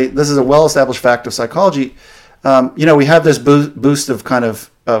basically, this is a well-established fact of psychology. We have this boost of kind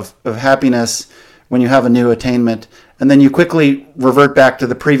of happiness when you have a new attainment, and then you quickly revert back to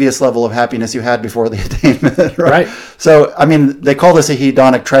the previous level of happiness you had before the attainment. Right? So, I mean, they call this a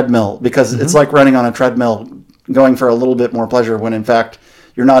hedonic treadmill, because it's like running on a treadmill, going for a little bit more pleasure, when in fact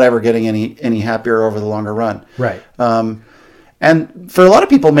you're not ever getting any happier over the longer run. Right. And for a lot of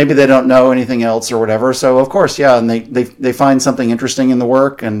people, maybe they don't know anything else or whatever. So of course, and they find something interesting in the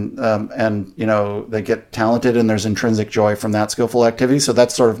work, and they get talented, and there's intrinsic joy from that skillful activity. So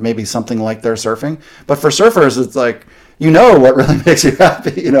that's sort of maybe something like their surfing. But for surfers, it's like, what really makes you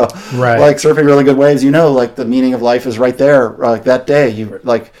happy, right. Like surfing really good waves, like the meaning of life is right there, like that day, even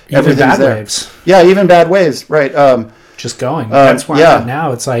bad there. Waves. Yeah, even bad waves, right. Just going. That's why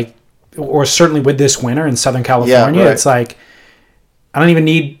now it's like, or certainly with this winter in Southern California, it's like, I don't even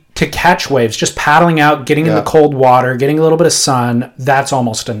need to catch waves. Just paddling out, getting in the cold water, getting a little bit of sun, that's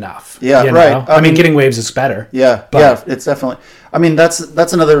almost enough. Yeah, right. I mean, getting waves is better. Yeah, it's definitely. I mean, that's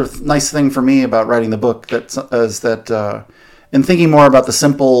another nice thing for me about writing the book, that in thinking more about the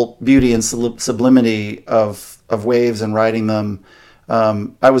simple beauty and sublimity of waves and riding them,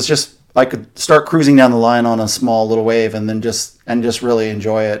 I could start cruising down the line on a small little wave, and then just really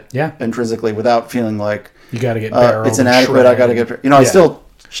enjoy it intrinsically, without feeling like you got to get barreled. It's inadequate. I got to get. I still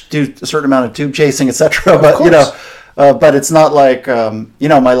do a certain amount of tube chasing, etc. But but it's not like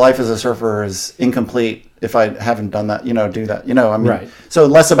my life as a surfer is incomplete if I haven't done that. Do that. I mean, right. So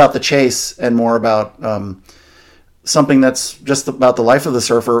less about the chase and more about something that's just about the life of the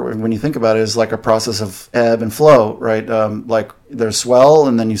surfer. When you think about it, is like a process of ebb and flow, right? Like there's swell,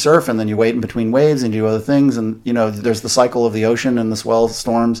 and then you surf, and then you wait in between waves and do other things, and there's the cycle of the ocean and the swell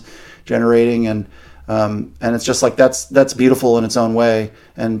storms generating, and it's just like that's beautiful in its own way,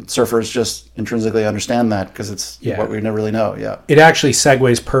 and surfers just intrinsically understand that, because it's what we never really know. Yeah, it actually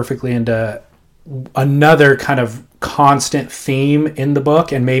segues perfectly into another kind of constant theme in the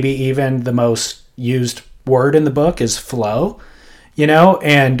book, and maybe even the most used word in the book is flow,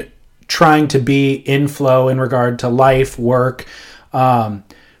 and trying to be in flow in regard to life, work.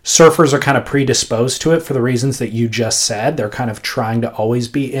 Surfers are kind of predisposed to it for the reasons that you just said. They're kind of trying to always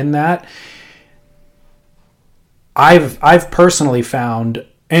be in that. I've personally found,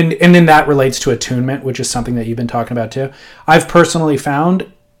 and then that relates to attunement, which is something that you've been talking about too. I've personally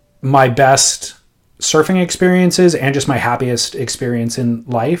found my best surfing experiences and just my happiest experience in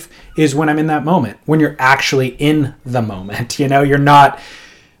life is when I'm in that moment, when you're actually in the moment. You're not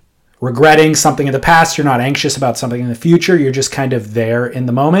regretting something in the past. You're not anxious about something in the future. You're just kind of there in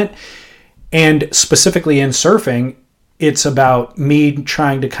the moment. And specifically in surfing, it's about me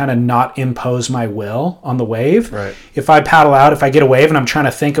trying to kind of not impose my will on the wave. Right. If I paddle out, if I get a wave and I'm trying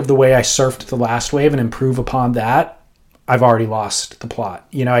to think of the way I surfed the last wave and improve upon that, I've already lost the plot.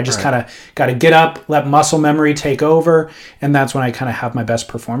 I just kind of got to get up, let muscle memory take over, and that's when I kind of have my best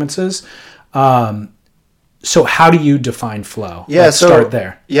performances. So how do you define flow? Yeah, Let's start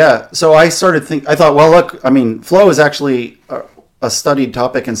there. Yeah, so I thought, well, look, I mean, flow is actually a studied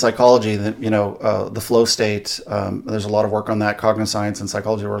topic in psychology. That the flow state. There's a lot of work on that, cognitive science and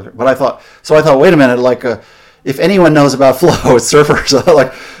psychology work. But I thought, wait a minute, like, if anyone knows about flow, it's surfers.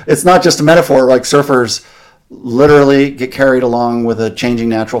 Like, it's not just a metaphor. Like, surfers literally get carried along with a changing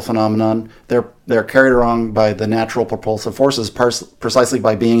natural phenomenon. They're carried along by the natural propulsive forces, precisely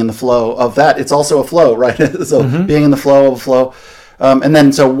by being in the flow of that. It's also a flow, right? So being in the flow of a flow. And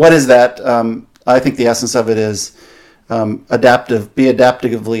then, so what is that? I think the essence of it is be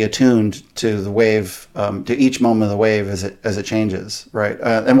adaptively attuned to the wave, to each moment of the wave as it changes, right?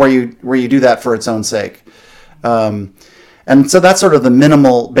 And where you do that for its own sake. And so that's sort of the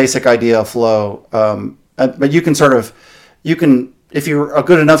minimal basic idea of flow. But you can if you're a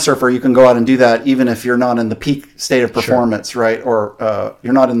good enough surfer, you can go out and do that even if you're not in the peak state of performance, sure. Right? Or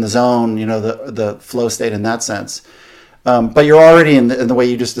you're not in the zone, the flow state in that sense. But you're already in the way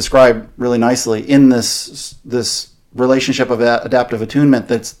you just described really nicely in this relationship of adaptive attunement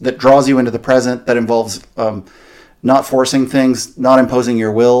that draws you into the present, that involves not forcing things, not imposing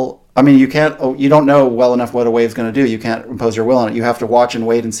your will. I mean, you don't know well enough what a wave's going to do. You can't impose your will on it. You have to watch and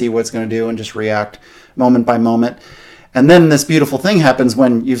wait and see what it's going to do and just react moment by moment. And then this beautiful thing happens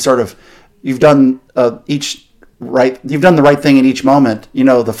when you've done the right thing in each moment.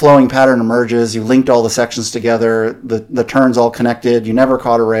 The flowing pattern emerges. You linked all the sections together. The turns all connected. You never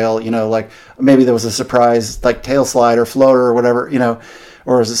caught a rail. Like maybe there was a surprise, like tail slide or floater or whatever.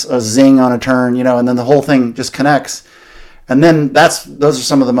 Or a zing on a turn. And then the whole thing just connects. And then those are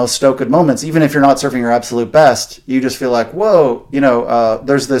some of the most stoked moments. Even if you're not surfing your absolute best, you just feel like, whoa,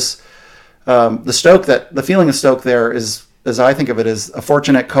 there's this, the feeling of stoke there is, as I think of it, is a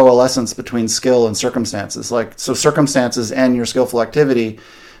fortunate coalescence between skill and circumstances. Like, so circumstances and your skillful activity,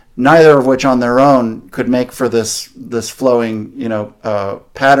 neither of which on their own could make for this flowing,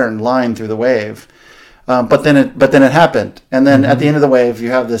 pattern line through the wave. But then it happened. And then at the end of the wave,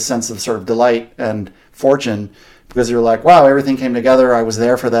 you have this sense of sort of delight and fortune, because you're like, wow, everything came together. I was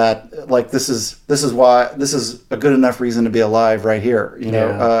there for that. Like, this is a good enough reason to be alive right here.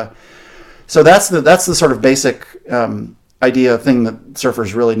 So that's the sort of basic idea thing that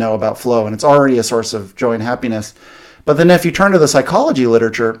surfers really know about flow, and it's already a source of joy and happiness. But then if you turn to the psychology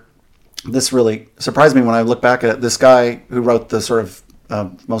literature, this really surprised me when I look back at it. This guy who wrote the sort of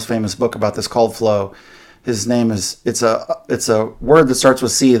most famous book about this called flow, his name is, it's a word that starts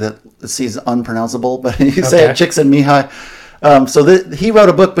with C that C is unpronounceable, but you say it, Csikszentmihalyi. He wrote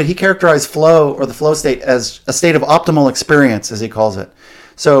a book, but he characterized flow, or the flow state, as a state of optimal experience, as he calls it.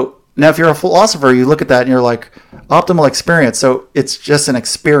 So now if you're a philosopher, you look at that and you're like, optimal experience. So it's just an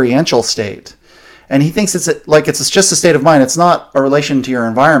experiential state. And he thinks it's just a state of mind. It's not a relation to your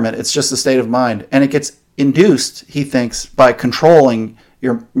environment. It's just a state of mind. And it gets induced, he thinks, by controlling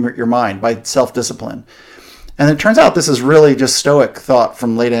your mind, by self-discipline. And it turns out this is really just Stoic thought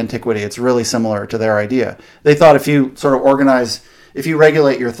from late antiquity. It's really similar to their idea. They thought if you sort of if you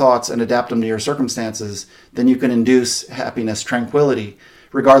regulate your thoughts and adapt them to your circumstances, then you can induce happiness, tranquility,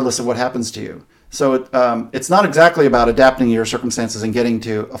 regardless of what happens to you. So it's not exactly about adapting your circumstances and getting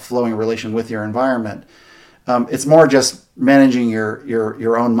to a flowing relation with your environment. It's more just managing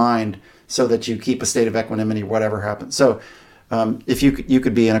your own mind so that you keep a state of equanimity, whatever happens. So if you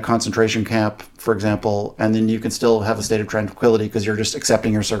could be in a concentration camp, for example, and then you can still have a state of tranquility because you're just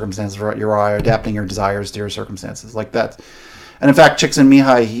accepting your circumstances for what you are, adapting your desires to your circumstances, like that. And in fact,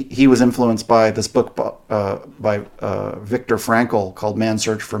 Csikszentmihalyi, he was influenced by this book by Viktor Frankl called Man's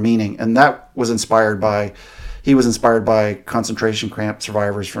Search for Meaning, and that was inspired by concentration camp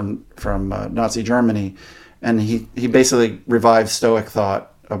survivors from Nazi Germany, and he basically revived Stoic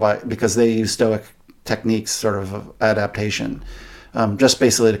thought because they use Stoic techniques sort of adaptation, just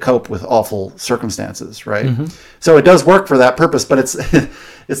basically to cope with awful circumstances, right? Mm-hmm. So it does work for that purpose, but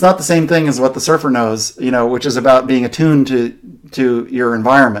it's not the same thing as what the surfer knows, which is about being attuned to your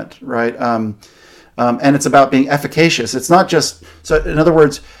environment, right? And it's about being efficacious. It's not just, so in other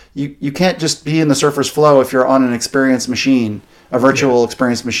words, you can't just be in the surfer's flow if you're on an experienced machine a virtual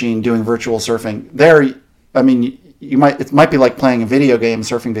experience machine doing virtual surfing. There, I mean, it might be like playing a video game,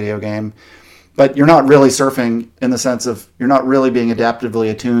 surfing video game, but you're not really surfing in the sense of you're not really being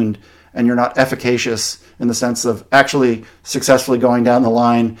adaptively attuned, and you're not efficacious in the sense of actually successfully going down the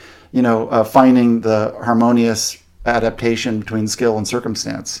line, finding the harmonious adaptation between skill and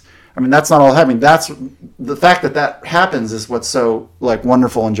circumstance. I mean, that's not all happening. That's the fact that happens is what's so like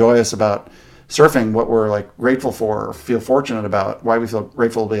wonderful and joyous about surfing, what we're like grateful for or feel fortunate about, why we feel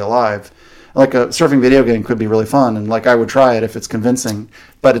grateful to be alive. Like a surfing video game could be really fun, and like I would try it if it's convincing,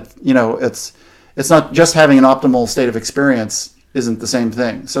 but it's not just having an optimal state of experience isn't the same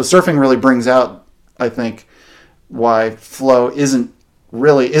thing. So surfing really brings out, I think, why flow isn't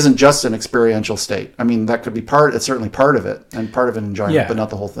just an experiential state. I mean, that could be it's certainly part of it and part of an enjoyment, but not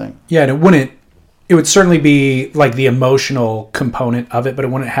the whole thing. Yeah, and it would certainly be like the emotional component of it, but it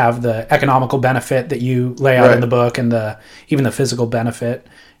wouldn't have the economical benefit that you lay out in the book and even the physical benefit,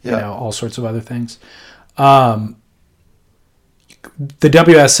 all sorts of other things. The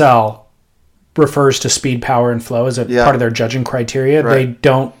WSL refers to speed, power, and flow as a part of their judging criteria. Right. They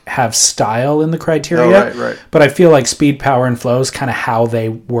don't have style in the criteria, right. But I feel like speed, power, and flow is kind of how they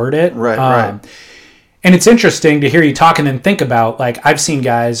word it. Right. And it's interesting to hear you talk and then think about, like, I've seen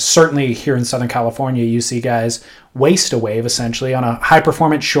guys, certainly here in Southern California, you see guys waste a wave essentially on a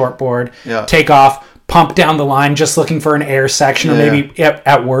high-performance shortboard, take off, pump down the line just looking for an air section, or maybe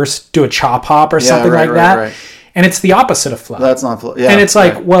at worst do a chop hop or something like that. Right. And it's the opposite of flow. That's not flow. Yeah, and it's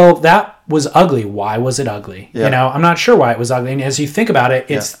like, well, that was ugly. Why was it ugly? Yeah. I'm not sure why it was ugly. And as you think about it,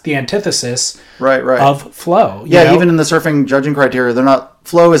 it's the antithesis of flow. Yeah, even in the surfing judging criteria,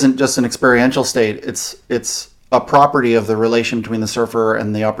 flow isn't just an experiential state. It's a property of the relation between the surfer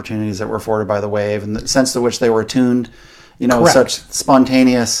and the opportunities that were afforded by the wave, and the sense to which they were attuned. Such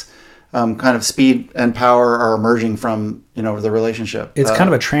spontaneous kind of speed and power are emerging from the relationship. It's kind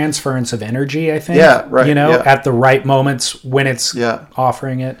of a transference of energy, I think. Yeah, right. At the right moments when it's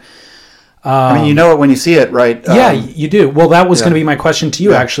offering it. I mean, you know it when you see it, right? Yeah, you do. Well, that was going to be my question to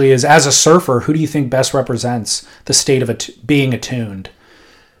you, actually, is as a surfer, who do you think best represents the state of being attuned?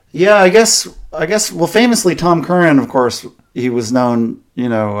 Yeah, I guess, well, famously, Tom Curran, of course, he was known,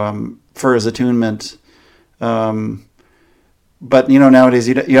 for his attunement. But, nowadays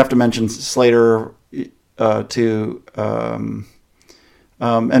you have to mention Slater too,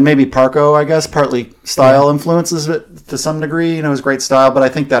 and maybe Parko, I guess, partly style influences it to some degree, his great style, but I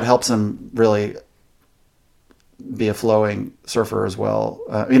think that helps him really be a flowing surfer as well.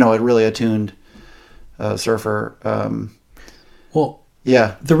 A really attuned surfer.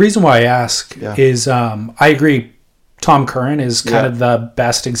 The reason why I ask is I agree. Tom Curran is kind of the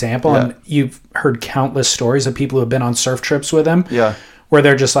best example, and you've heard countless stories of people who have been on surf trips with him, where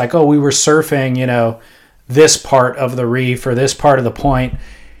they're just like, oh, we were surfing, this part of the reef or this part of the point.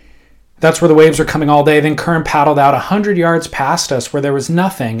 That's where the waves were coming all day. Then Curran paddled out 100 yards past us where there was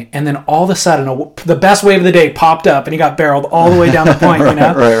nothing, and then all of a sudden, the best wave of the day popped up, and he got barreled all the way down the point.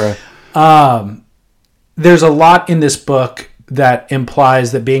 Right. There's a lot in this book that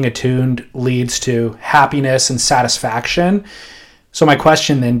implies that being attuned leads to happiness and satisfaction. So my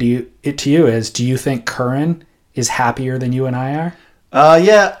question then to you is, do you think Curran is happier than you and I are?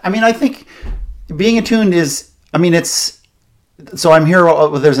 Yeah. I mean, I think being attuned is, so I'm here,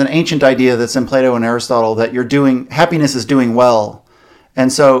 there's an ancient idea that's in Plato and Aristotle that happiness is doing well. And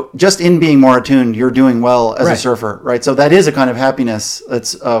so just in being more attuned, you're doing well as a surfer, right? So that is a kind of happiness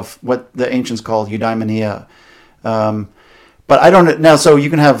that's of what the ancients called eudaimonia. But I don't know. So you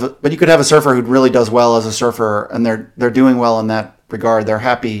could have a surfer who really does well as a surfer, and they're doing well in that regard. They're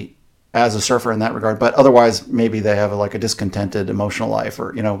happy as a surfer in that regard. But otherwise, maybe they have a discontented emotional life,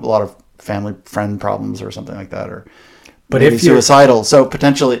 or a lot of family friend problems or something like that, or maybe suicidal. So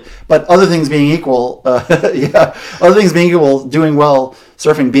potentially, but other things being equal, doing well,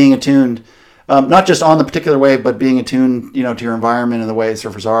 surfing, being attuned, not just on the particular wave, but being attuned, to your environment and the way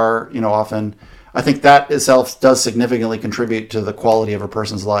surfers are, often. I think that itself does significantly contribute to the quality of a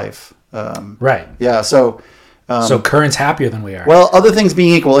person's life. Right. Yeah. So Curran's happier than we are. Well, other things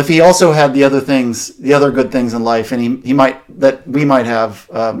being equal, if he also had the other good things in life, and we might have,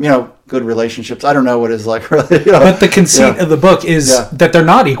 good relationships. I don't know what it's like. Really, But the conceit of the book is that they're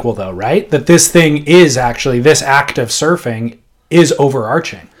not equal, though, right? That this thing is actually, this act of surfing is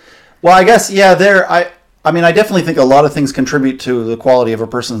overarching. Well, I guess, I definitely think a lot of things contribute to the quality of a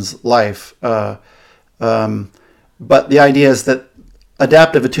person's life. But the idea is that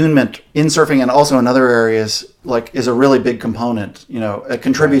adaptive attunement in surfing and also in other areas is a really big component. It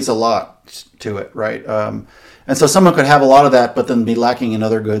contributes a lot to it, right? And so someone could have a lot of that, but then be lacking in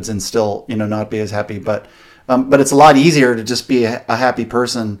other goods and still, not be as happy. But but it's a lot easier to just be a happy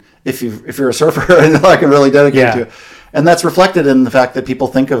person if you're a surfer and like really dedicated to it. And that's reflected in the fact that people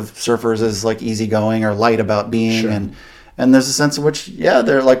think of surfers as like easygoing or light about being, and there's a sense in which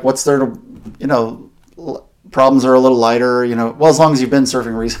they're like, what's there to, problems are a little lighter, well, as long as you've been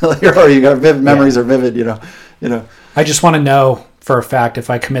surfing recently or you got vivid memories are vivid, I just want to know for a fact,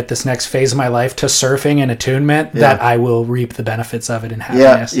 if I commit this next phase of my life to surfing and attunement, that I will reap the benefits of it in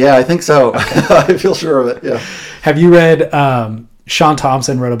happiness. Yeah, I think so. Okay. I feel sure of it. Yeah. Have you read, Sean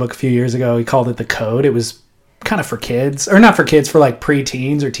Thompson wrote a book a few years ago. He called it The Code. It was kind of for kids, or not for kids, for like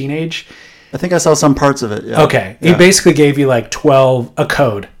pre-teens or teenage. I think I saw some parts of it. Yeah. Okay. Yeah. He basically gave you like 12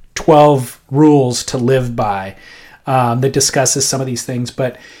 rules to live by, that discusses some of these things.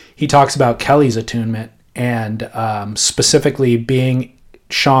 But he talks about Kelly's attunement, and specifically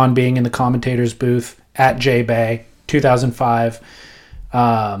Sean being in the commentator's booth at J-Bay 2005.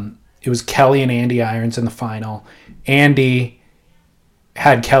 It was Kelly and Andy Irons in the final. Andy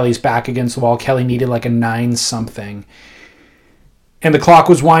had Kelly's back against the wall. Kelly needed like a 9-something. And the clock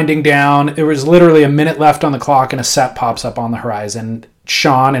was winding down. There was literally a minute left on the clock, and a set pops up on the horizon.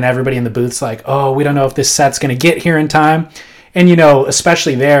 Sean and everybody in the booth's like, oh, we don't know if this set's going to get here in time. And,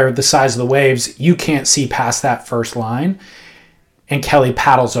 especially there, the size of the waves, you can't see past that first line. And Kelly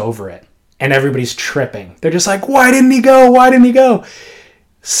paddles over it. And everybody's tripping. They're just like, why didn't he go? Why didn't he go?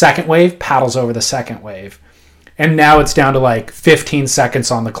 Second wave, paddles over the second wave. And now it's down to like 15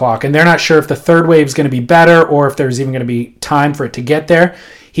 seconds on the clock. And they're not sure if the third wave is going to be better or if there's even going to be time for it to get there.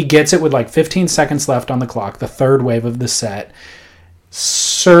 He gets it with like 15 seconds left on the clock, the third wave of the set,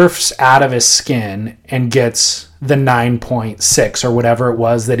 surfs out of his skin and gets the 9.6 or whatever it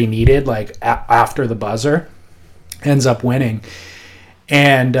was that he needed, like after the buzzer, ends up winning.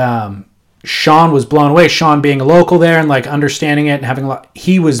 And Sean was blown away. Sean being a local there and like understanding it and having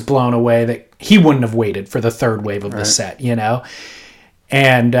he was blown away that he wouldn't have waited for the third wave of the set,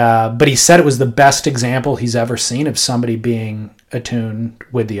 And but he said it was the best example he's ever seen of somebody being attuned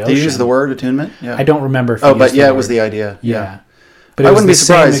with the ocean. Did you use the word attunement? Yeah. I don't remember if but it was the idea. Yeah. But I wouldn't be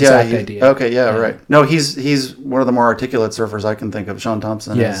surprised. Idea. Okay, right. No, he's one of the more articulate surfers I can think of. Sean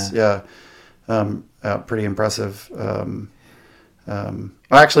Thompson is pretty impressive. I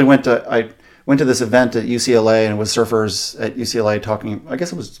actually went to this event at UCLA, and it was surfers at UCLA talking. I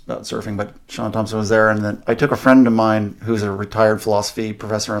guess it was about surfing, but Sean Thompson was there. And then I took a friend of mine who's a retired philosophy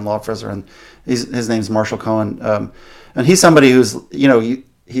professor and law professor, and his name's Marshall Cohen. And he's somebody who's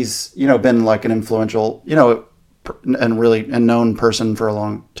he's been like an influential and known person for a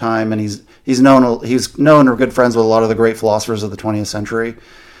long time, and he's known or good friends with a lot of the great philosophers of the 20th century.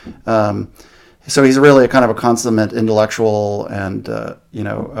 So he's really a kind of a consummate intellectual, and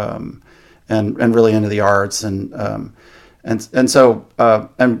and really into the arts, and so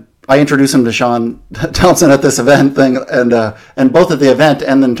I introduced him to Sean Thompson at this event thing, and both at the event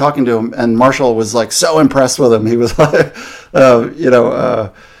and then talking to him, and Marshall was like so impressed with him. He was like,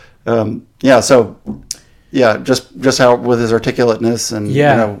 just how with his articulateness and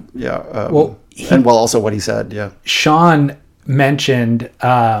also what he said. Yeah, Sean mentioned.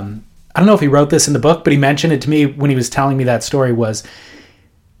 I don't know if he wrote this in the book, but he mentioned it to me when he was telling me that story. Was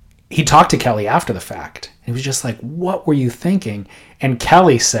he talked to Kelly after the fact? He was just like, what were you thinking? And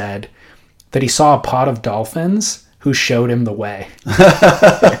Kelly said that he saw a pod of dolphins who showed him the way.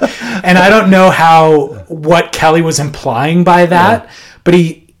 And I don't know what Kelly was implying by that, but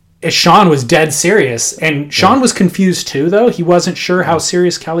Sean was dead serious. And Sean was confused too, though. He wasn't sure how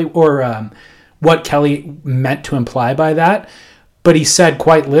serious Kelly or what Kelly meant to imply by that. But he said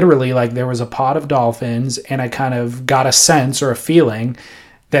quite literally, like, there was a pod of dolphins, and I kind of got a sense or a feeling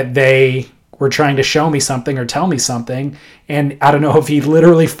that they were trying to show me something or tell me something. And I don't know if he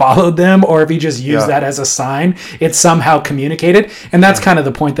literally followed them or if he just used that as a sign. It somehow communicated. And that's kind of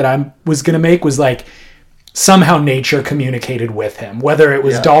the point that I was going to make, was like, somehow nature communicated with him, whether it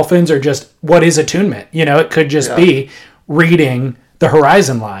was dolphins or just what is attunement. It could just be reading the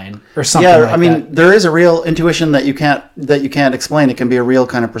horizon line or something like that. Yeah, I mean, there is a real intuition that you can't explain. It can be a real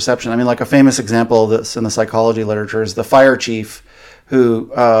kind of perception. I mean, like a famous example of this in the psychology literature is the fire chief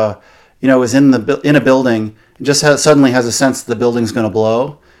who, is in a building, just suddenly has a sense that the building's going to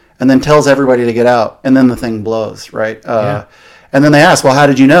blow, and then tells everybody to get out, and then the thing blows, right? And then they ask, well, how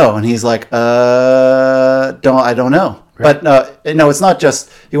did you know? And he's like, I don't know. Right. But it's not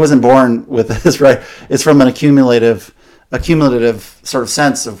just, he wasn't born with this, right? It's from an accumulative sort of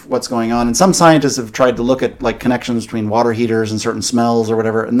sense of what's going on. And some scientists have tried to look at like connections between water heaters and certain smells or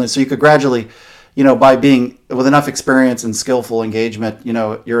whatever. And so you could gradually, by being with enough experience and skillful engagement,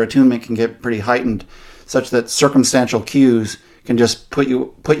 your attunement can get pretty heightened, such that circumstantial cues can just put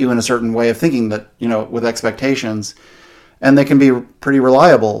you in a certain way of thinking that, with expectations, and they can be pretty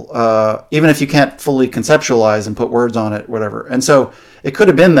reliable, even if you can't fully conceptualize and put words on it, whatever. And so it could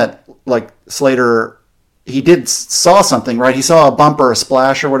have been that, like, Slater, he saw something, right? He saw a bump or a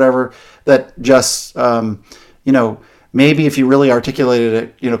splash or whatever that just, maybe if you really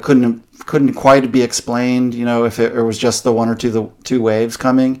articulated it, couldn't quite be explained, if it was just the one or two waves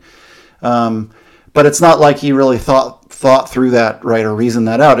coming. But it's not like he really thought through that, right, or reasoned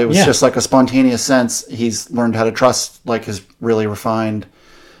that out. It was just like a spontaneous sense. He's learned how to trust, like, his really refined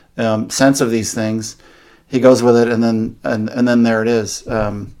sense of these things. He goes with it, and then there it is.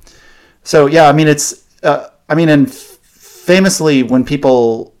 So yeah, I mean, and famously, when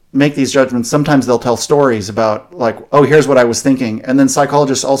people make these judgments, sometimes they'll tell stories about, like, oh, here's what I was thinking. And then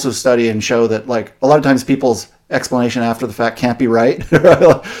psychologists also study and show that, like, a lot of times people's explanation after the fact can't be right.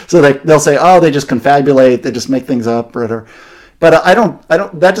 So they'll say, oh, they just confabulate, they just make things up or whatever. But I don't,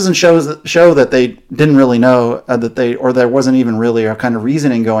 that doesn't show that they didn't really know or there wasn't even really a kind of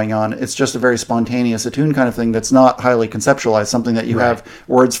reasoning going on. It's just a very spontaneous, attuned kind of thing that's not highly conceptualized, something that you have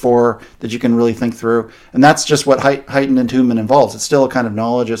words for, that you can really think through. And that's just what heightened attunement involves. It's still a kind of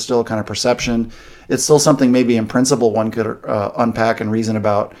knowledge, it's still a kind of perception. It's still something maybe in principle one could unpack and reason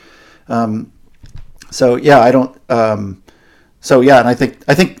about. So yeah, and I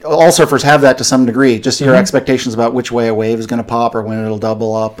think all surfers have that to some degree. Just your expectations about which way a wave is going to pop or when it'll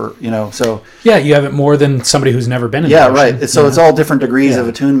double up, or so. Yeah, you have it more than somebody who's never been in. Yeah, right. So it's all different degrees of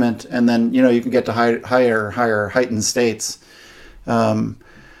attunement, and then you can get to higher heightened states. I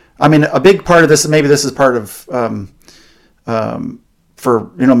mean, a big part of this, maybe this is part of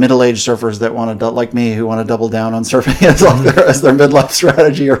for middle-aged surfers that want to, like me, who want to double down on surfing as their midlife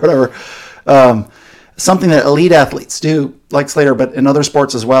strategy or whatever. Something that elite athletes do, like Slater, but in other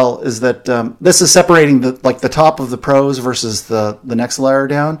sports as well, is that this is separating the top of the pros versus the next layer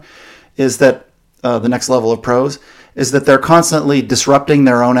down. Is that the next level of pros is that they're constantly disrupting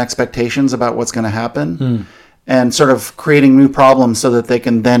their own expectations about what's going to happen, and sort of creating new problems so that they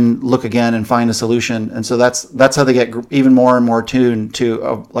can then look again and find a solution. And so that's how they get even more and more tuned to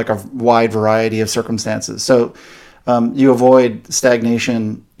a wide variety of circumstances. So you avoid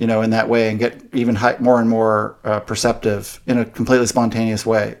stagnation, in that way, and get even more and more perceptive in a completely spontaneous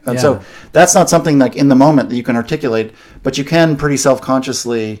way. And so that's not something like in the moment that you can articulate, but you can pretty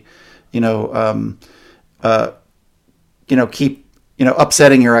self-consciously, keep,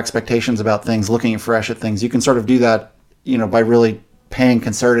 upsetting your expectations about things, looking fresh at things. You can sort of do that, by really paying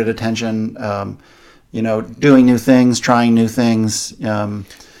concerted attention, doing new things, trying new things.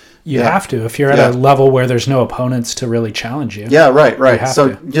 You have to, if you're at a level where there's no opponents to really challenge you. Yeah, right.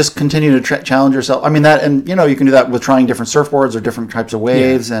 So just continue to challenge yourself. I mean, that, and you can do that with trying different surfboards or different types of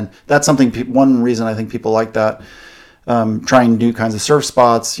waves, and that's something. One reason I think people like that, trying new kinds of surf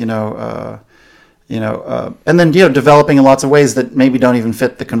spots, and then developing in lots of ways that maybe don't even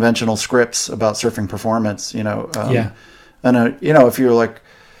fit the conventional scripts about surfing performance. And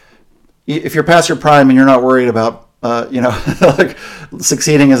if you're past your prime and you're not worried about like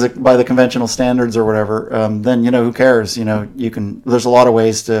succeeding by the conventional standards or whatever, then, who cares? There's a lot of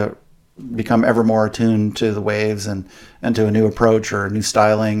ways to become ever more attuned to the waves and to a new approach or a new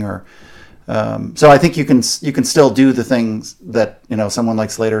styling or, so I think you can still do the things that, someone like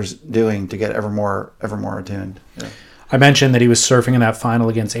Slater's doing to get ever more attuned. Yeah. I mentioned that he was surfing in that final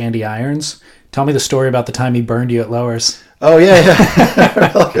against Andy Irons. Tell me the story about the time he burned you at Lowers. Oh yeah.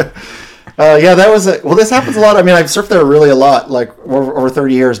 That was this happens a lot. I mean, I've surfed there really a lot, like over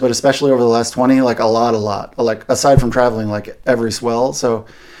 30 years, but especially over the last 20, like a lot, like aside from traveling, like every swell. So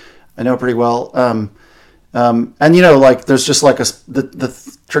I know pretty well. And like there's just like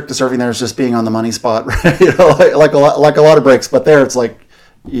the trick to surfing there is just being on the money spot, right? Like a lot of breaks, but there it's like,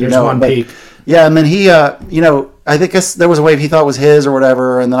 there's one peak. Yeah. And then he, I think there was a wave he thought was his or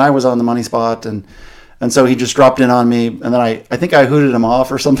whatever. And then I was on the money spot and so he just dropped in on me, and then I think I hooted him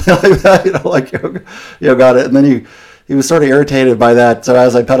off or something like that, got it. And then he was sort of irritated by that. So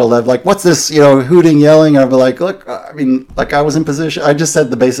as I pedaled, I'm like, what's this, hooting, yelling? And I'd be like, look, I mean, like I was in position. I just said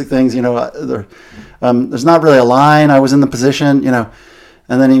the basic things, there's not really a line. I was in the position,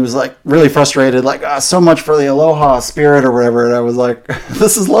 and then he was like really frustrated, like, so much for the aloha spirit or whatever. And I was like,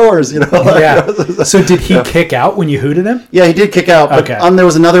 this is Lowers, So did he kick out when you hooted him? Yeah, he did kick out. But there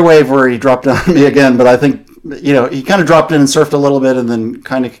was another wave where he dropped on me again, but I think, he kind of dropped in and surfed a little bit and then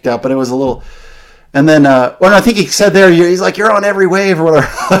kind of kicked out, but it was a little, and then, I think he said there, he's like, you're on every wave or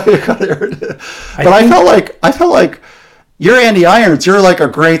whatever. But I felt like, you're Andy Irons. You're like a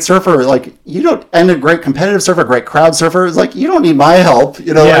great surfer. Like and a great competitive surfer, a great crowd surfer. It's like, you don't need my help.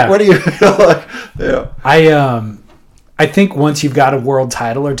 Like, what do you? I I think once you've got a world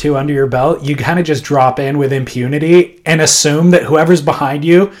title or two under your belt, you kind of just drop in with impunity and assume that whoever's behind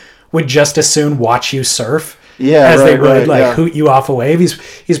you would just as soon watch you surf as they would hoot you off a wave.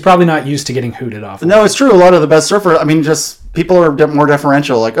 He's probably not used to getting hooted off. No, it's true. A lot of the best surfers, I mean, just people are more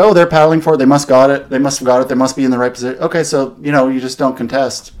deferential. Like, oh, they're paddling for it. They must got it. They must have got it. They must be in the right position. Okay, so, you just don't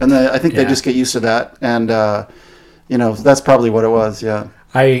contest. And I think they just get used to that. And, that's probably what it was. Yeah.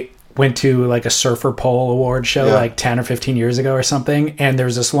 I went to like a surfer pole award show like 10 or 15 years ago or something, and there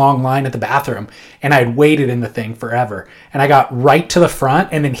was this long line at the bathroom, and I'd waited in the thing forever, and I got right to the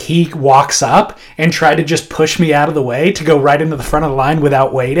front, and then he walks up and tried to just push me out of the way to go right into the front of the line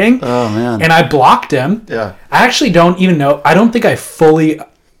without waiting. Oh man. And I blocked him. Yeah. I actually don't even know, I don't think I fully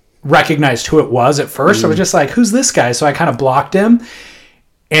recognized who it was at first. I was just like, who's this guy? So I kind of blocked him.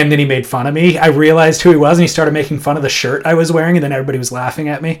 And then he made fun of me. I realized who he was, and he started making fun of the shirt I was wearing, and then everybody was laughing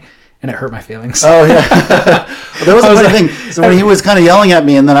at me, and it hurt my feelings. Oh, yeah. Well, there was a funny thing. So when he was kind of yelling at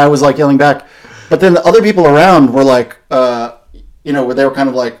me, and then I was like yelling back, but then the other people around were like, they were kind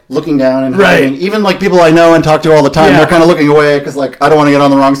of like looking down and hiding. Even like people I know and talk to all the time, they're kind of looking away because like I don't want to get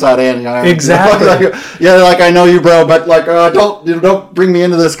on the wrong side of it. Exactly. Like I know you, bro, but like don't bring me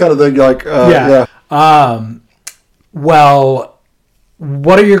into this kind of thing. Like well.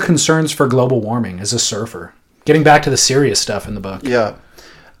 What are your concerns for global warming as a surfer? Getting back to the serious stuff in the book. Yeah.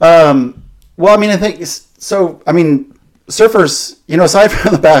 Well, I mean, I think so. I mean, surfers, aside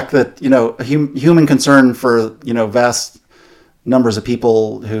from the fact that, human concern for, vast numbers of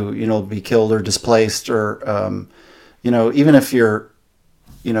people who, be killed or displaced or, even if you're,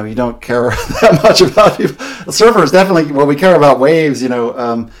 you don't care that much about people. Surfers definitely, we care about waves, we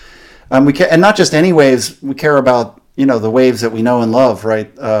care, and not just any waves, we care about, the waves that we know and love,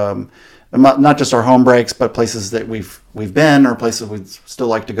 right? Not just our home breaks, but places that we've been or places we'd still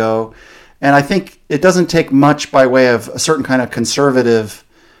like to go. And I think it doesn't take much by way of a certain kind of conservative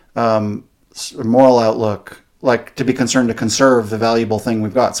moral outlook, like to be concerned to conserve the valuable thing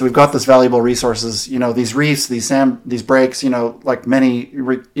we've got. So we've got this valuable resources, these reefs, these breaks, like many,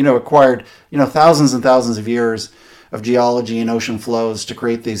 acquired, thousands and thousands of years of geology and ocean flows to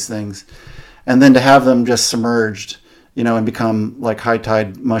create these things. And then to have them just submerged, and become like high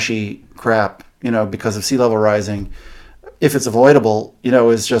tide mushy crap, because of sea level rising, if it's avoidable,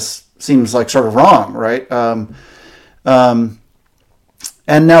 seems like sort of wrong, right? And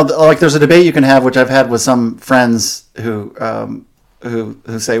now, like, there's a debate you can have, which I've had with some friends who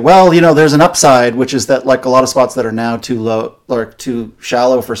say, well, there's an upside, which is that like a lot of spots that are now too low or too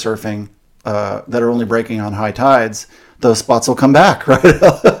shallow for surfing, that are only breaking on high tides, those spots will come back, right?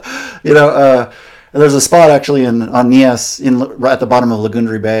 There's a spot actually on Nias right at the bottom of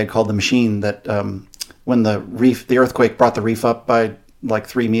Lagundri Bay called the Machine that when the earthquake brought the reef up by like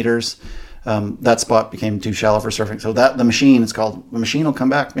 3 meters, that spot became too shallow for surfing. So the Machine, it's called the Machine will come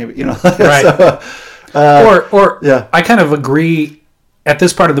back, maybe, right. So, I kind of agree at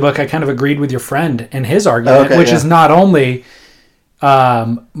this part of the book. I kind of agreed with your friend and his argument, which is not only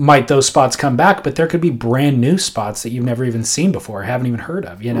might those spots come back, but there could be brand new spots that you've never even seen before, haven't even heard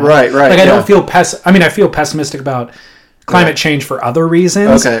of, Right. Like I don't feel I feel pessimistic about climate change for other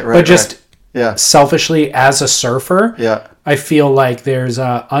reasons, but just selfishly as a surfer, I feel like there's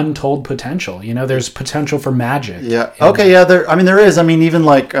untold potential. There's potential for magic. Yeah. Okay. Yeah. There is. Even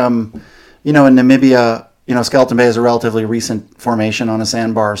like in Namibia, Skeleton Bay is a relatively recent formation on a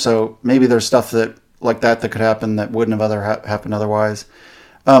sandbar, so maybe there's stuff that could happen that wouldn't have happened otherwise.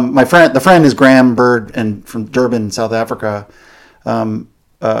 The friend is Graham Bird and from Durban, South Africa. So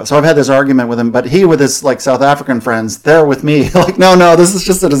I've had this argument with him, but he with his like South African friends, they're with me like, no, this is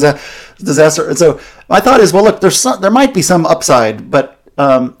just a disaster. And so my thought is, well, look, there might be some upside, but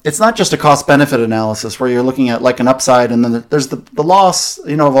it's not just a cost benefit analysis where you're looking at like an upside and then there's the loss,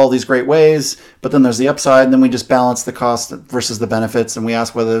 of all these great ways, but then there's the upside, and then we just balance the cost versus the benefits, and we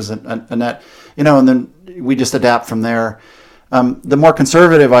ask whether there's a net, and then we just adapt from there. The more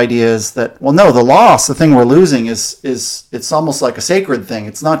conservative idea is that, well, no, the loss, the thing we're losing is it's almost like a sacred thing.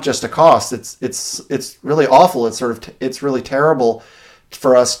 It's not just a cost. It's really awful. It's really terrible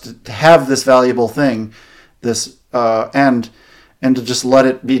for us to have this valuable thing, and to just let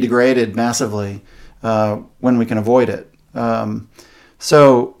it be degraded massively when we can avoid it.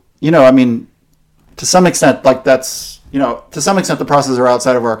 To some extent, like that's, to some extent the processes are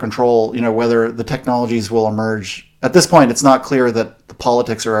outside of our control, whether the technologies will emerge. At this point, it's not clear that the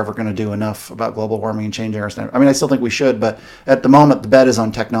politics are ever going to do enough about global warming and changing our standard. I still think we should, but at the moment, the bet is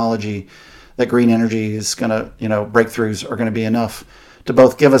on technology, that green energy is going to, breakthroughs are going to be enough to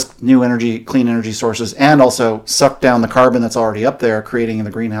both give us new energy, clean energy sources, and also suck down the carbon that's already up there, creating the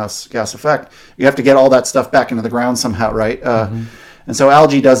greenhouse gas effect. You have to get all that stuff back into the ground somehow, right? And so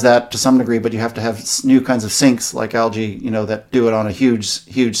algae does that to some degree, but you have to have new kinds of sinks like algae, that do it on a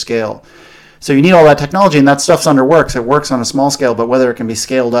huge scale. So you need all that technology, and that stuff's underworks. It works on a small scale, but whether it can be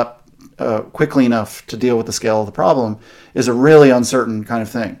scaled up quickly enough to deal with the scale of the problem is a really uncertain kind of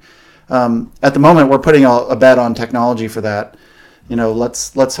thing. At the moment, we're putting a bet on technology for that.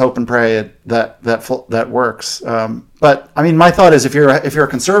 Let's hope and pray that works. But I mean, my thought is, if you're a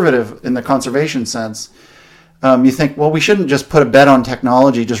conservative in the conservation sense, you think, well, we shouldn't just put a bet on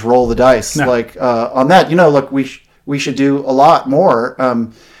technology, just roll the dice. No. Like on that, look, we should do a lot more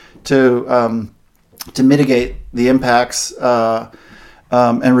to mitigate the impacts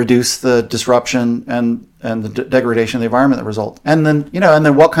and reduce the disruption and the degradation of the environment that result. And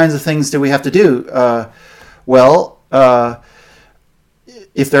then what kinds of things do we have to do?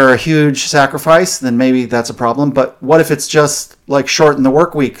 If they're a huge sacrifice, then maybe that's a problem. But what if it's just like shorten the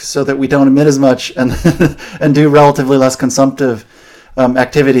work week so that we don't emit as much and do relatively less consumptive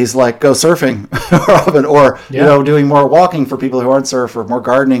activities like go surfing or doing more walking for people who aren't surf, or more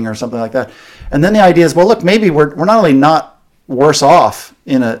gardening or something like that. And then the idea is, well, look, maybe we're not only not worse off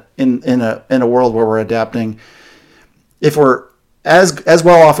in a world where we're adapting. If we're as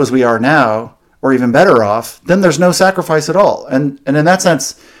well off as we are now, or even better off, then there's no sacrifice at all. And in that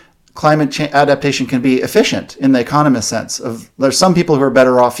sense, climate change adaptation can be efficient in the economist sense. There's some people who are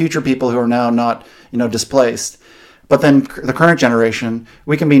better off, future people who are now not displaced. But then the current generation,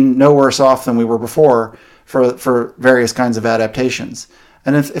 we can be no worse off than we were before for various kinds of adaptations.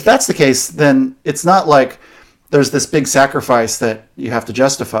 And if that's the case, then it's not like there's this big sacrifice that you have to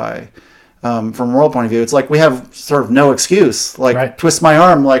justify. From a moral point of view, it's like we have sort of no excuse. Like, twist my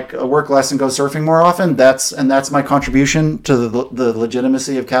arm, like work less and go surfing more often. That's my contribution to the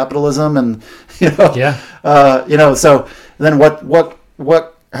legitimacy of capitalism. And so then what?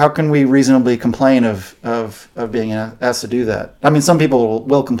 How can we reasonably complain of being asked to do that? I mean, some people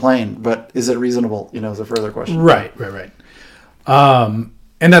will complain, but is it reasonable? Is a further question. Right. And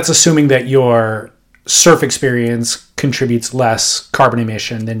that's assuming that your surf experience contributes less carbon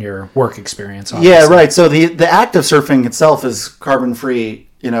emission than your work experience. Obviously. Yeah, right. So the act of surfing itself is carbon free,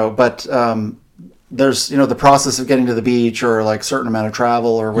 but there's the process of getting to the beach, or like certain amount of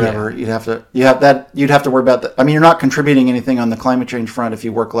travel or whatever. Yeah. You'd have to worry about that. I mean, you're not contributing anything on the climate change front if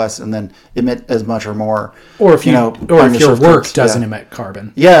you work less and then emit as much or more, or if your work doesn't emit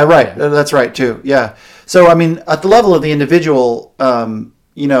carbon. Yeah, right. Yeah. That's right too. Yeah. So I mean, at the level of the individual,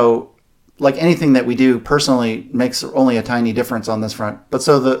 like anything that we do personally makes only a tiny difference on this front. But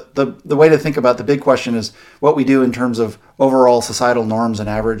so the way to think about the big question is what we do in terms of overall societal norms and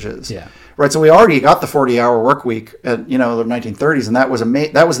averages. Yeah. Right. So we already got the 40-hour work week at the 1930s, and that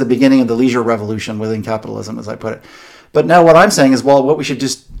was the beginning of the leisure revolution within capitalism, as I put it. But now what I'm saying is, well, what we should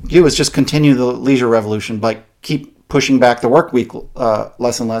just do is just continue the leisure revolution by keep pushing back the work week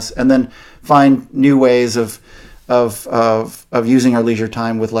less and less, and then find new ways of using our leisure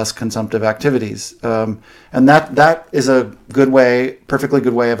time with less consumptive activities. And that is a perfectly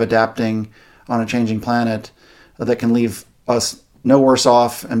good way of adapting on a changing planet that can leave us no worse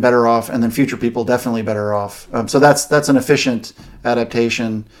off and better off, and then future people definitely better off. So that's an efficient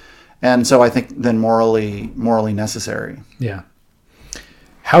adaptation, and so I think then morally necessary. Yeah.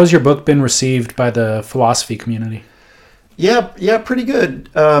 How's your book been received by the philosophy community? Yeah, pretty good.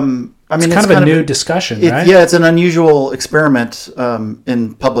 I mean, it's kind of a new discussion, right? Yeah, it's an unusual experiment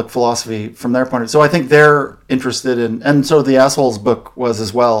in public philosophy from their point of view. So I think they're interested in, and so the Assholes book was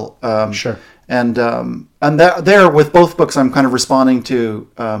as well. Sure. And there with both books, I'm kind of responding to.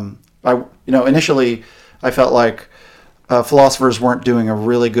 Initially, I felt like philosophers weren't doing a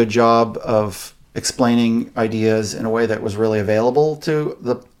really good job of explaining ideas in a way that was really available to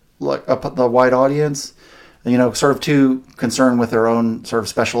the wide audience. Sort of too concerned with their own sort of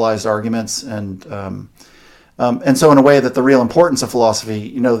specialized arguments, and so in a way that the real importance of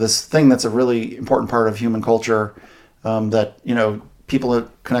philosophy, this thing that's a really important part of human culture, that people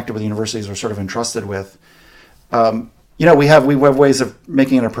connected with universities are sort of entrusted with. We have ways of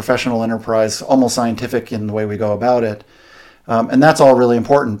making it a professional enterprise, almost scientific in the way we go about it, and that's all really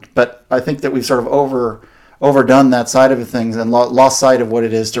important. But I think that we've sort of overdone that side of things and lost sight of what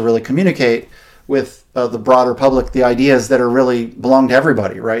it is to really communicate with the broader public the ideas that are really belong to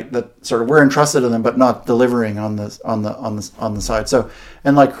everybody, right? That sort of we're entrusted in them, but not delivering on the side. So,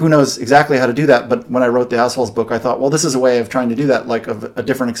 and like who knows exactly how to do that? But when I wrote the Assholes book, I thought, well, this is a way of trying to do that, like of a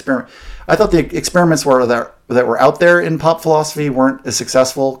different experiment. I thought the experiments that were out there in pop philosophy weren't as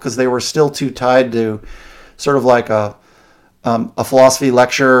successful because they were still too tied to sort of like a a philosophy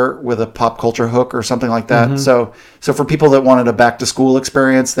lecture with a pop culture hook or something like that. So for people that wanted a back to school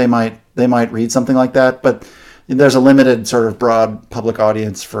experience, they might read something like that. But there's a limited sort of broad public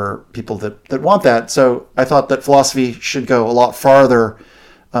audience for people that want that. So I thought that philosophy should go a lot farther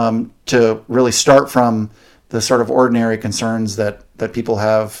to really start from the sort of ordinary concerns that people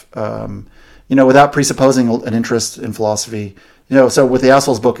have, without presupposing an interest in philosophy. So with the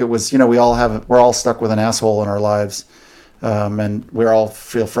Assholes book, it was, we're all stuck with an asshole in our lives. And we all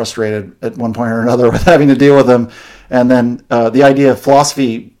feel frustrated at one point or another with having to deal with them. And then the idea of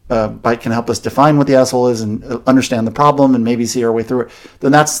philosophy can help us define what the asshole is and understand the problem and maybe see our way through it.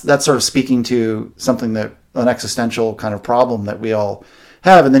 Then that's sort of speaking to something an existential kind of problem that we all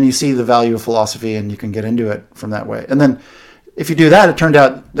have. And then you see the value of philosophy and you can get into it from that way. And then if you do that, it turned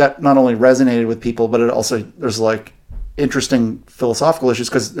out that not only resonated with people, but it also, there's like interesting philosophical issues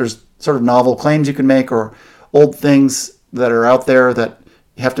because there's sort of novel claims you can make or old things that are out there that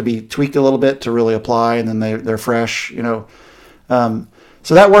have to be tweaked a little bit to really apply, and then they're fresh,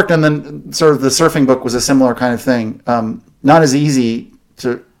 So that worked, and then sort of the surfing book was a similar kind of thing. Not as easy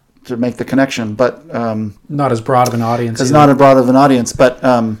to make the connection, but not as broad of an audience.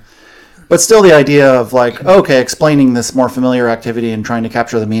 But still the idea of like, okay, explaining this more familiar activity and trying to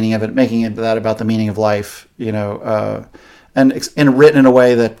capture the meaning of it, making it that about the meaning of life, and written in a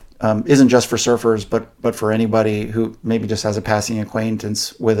way that isn't just for surfers, but for anybody who maybe just has a passing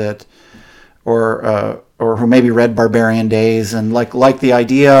acquaintance with it, or who maybe read Barbarian Days and like the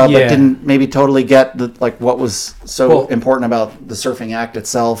idea, but didn't maybe totally get what was so important about the surfing act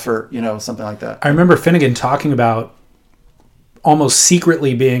itself, or something like that. I remember Finnegan talking about almost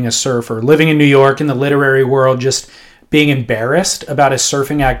secretly being a surfer, living in New York in the literary world, just being embarrassed about his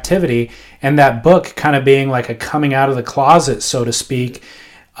surfing activity, and that book kind of being like a coming out of the closet, so to speak.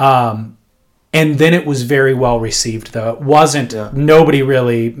 And then it was very well received, though. It wasn't, nobody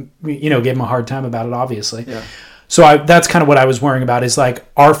really, gave him a hard time about it, obviously. Yeah. So that's kind of what I was worrying about, is like,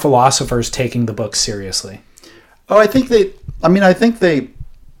 are philosophers taking the book seriously? Oh, I think they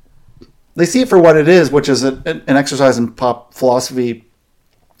see it for what it is, which is an exercise in pop philosophy.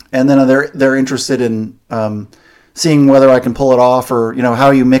 And then they're interested in, seeing whether I can pull it off, or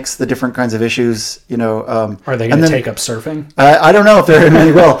how you mix the different kinds of issues. Are they going to take up surfing? I don't know if there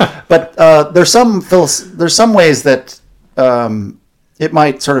any will, but there's some ways that it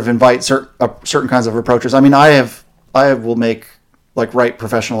might sort of invite certain kinds of approaches. I mean, I will make write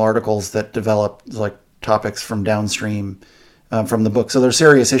professional articles that develop topics from downstream from the book. So there's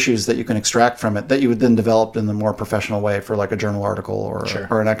serious issues that you can extract from it that you would then develop in the more professional way for a journal article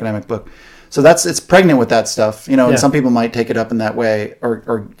or an academic book. So it's pregnant with that stuff, and some people might take it up in that way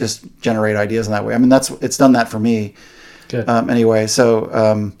or just generate ideas in that way. I mean, it's done that for me. Good. Anyway.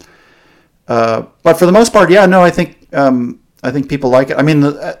 So, but for the most part, I think people like it. I mean,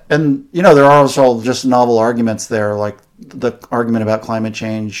 there are also just novel arguments there, like the argument about climate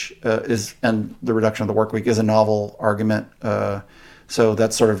change and the reduction of the work week is a novel argument. So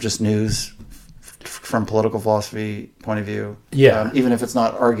that's sort of just news from political philosophy point of view, even if it's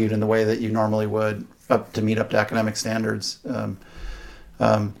not argued in the way that you normally would to meet up to academic standards.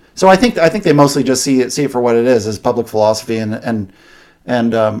 So I think they mostly just see it for what it is, as public philosophy, and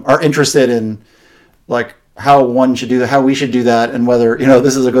are interested in how one should do that, how we should do that, and whether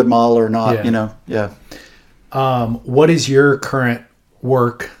this is a good model or not. What is your current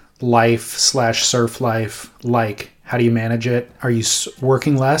work life / surf life like? How do you manage it? Are you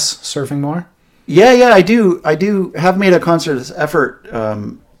working less, surfing more? Yeah, I do have made a conscious effort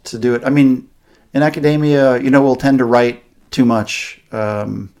to do it. I mean, in academia, we'll tend to write too much,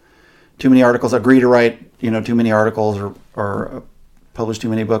 too many articles, agree to write, too many articles or publish too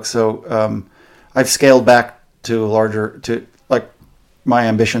many books. So I've scaled back to my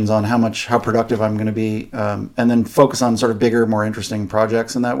ambitions on how productive I'm going to be, and then focus on sort of bigger, more interesting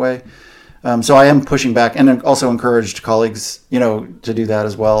projects in that way. So I am pushing back, and also encouraged colleagues, to do that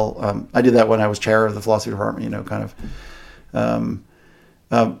as well. I did that when I was chair of the philosophy department, kind of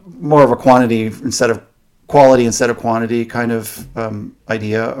more of a quality instead of quantity kind of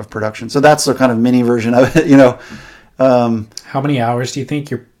idea of production. So that's the kind of mini version of it, How many hours do you think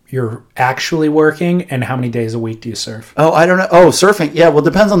you're actually working, and how many days a week do you surf? Oh, I don't know. Oh, surfing. Yeah, well, it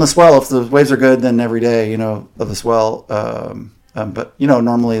depends on the swell. If the waves are good, then every day, of the swell. But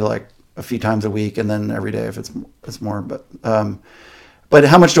normally a few times a week, and then every day if it's more. But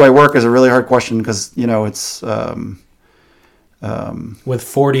how much do I work is a really hard question, because it's with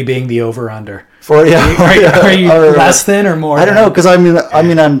 40 being the over under. 40. Are you less than or more? I don't know, because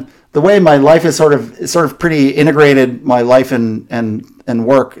I'm the way my life is sort of pretty integrated, my life and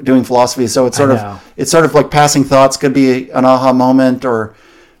work doing philosophy. So it's sort of like passing thoughts, could be an aha moment, or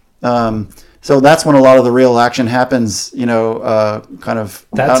so that's when a lot of the real action happens, kind of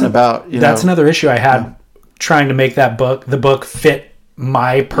out and about. That's another issue I had trying to make the book fit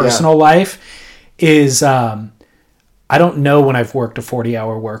my personal life is I don't know when I've worked a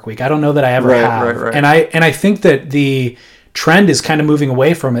 40-hour work week. I don't know that I ever have. Right. And I think that the trend is kind of moving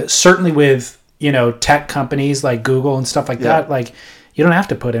away from it. Certainly with, tech companies like Google and stuff like that. Like, you don't have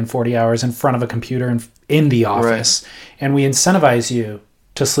to put in 40 hours in front of a computer in the office. Right. And we incentivize you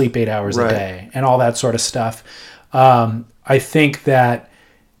to sleep 8 hours a day and all that sort of stuff. I think that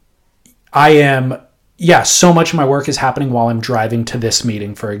so much of my work is happening while I'm driving to this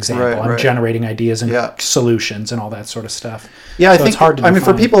meeting, for example. I'm generating ideas and solutions and all that sort of stuff. Yeah, I think it's hard to define.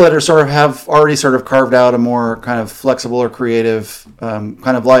 For people that are have already carved out a more kind of flexible or creative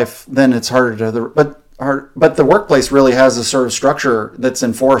kind of life, then it's harder to. But the workplace really has a sort of structure that's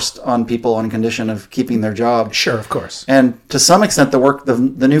enforced on people on condition of keeping their job. Sure, of course. And to some extent,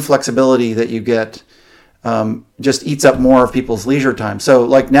 the new flexibility that you get just eats up more of people's leisure time. So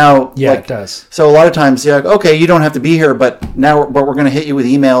like now, it does. So a lot of times, okay, you don't have to be here, but we're going to hit you with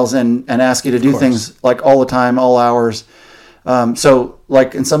emails and ask you to do things like all the time, all hours. So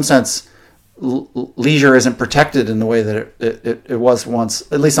like in some sense, leisure isn't protected in the way that it was once,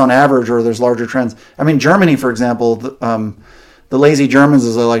 at least on average, or there's larger trends. I mean, Germany, for example, the lazy Germans,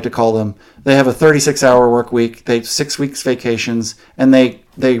 as I like to call them, they have a 36-hour work week. They have 6 weeks vacations, and they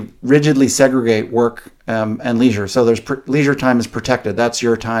rigidly segregate work and leisure. So there's leisure time is protected. That's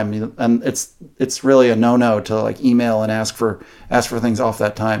your time, and it's really a no-no to like email and ask for things off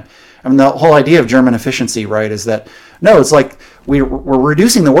that time. I mean, the whole idea of German efficiency, right, is that no, it's like we're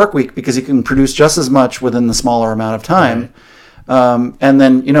reducing the work week because you can produce just as much within the smaller amount of time, and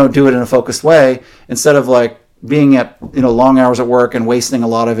then do it in a focused way instead of like being at long hours at work and wasting a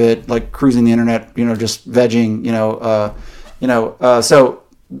lot of it, like cruising the internet, just vegging, so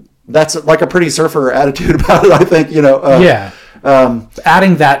that's like a pretty surfer attitude about it, I think.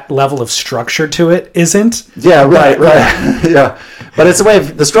 Adding that level of structure to it isn't. Yeah, right. Yeah, but it's a way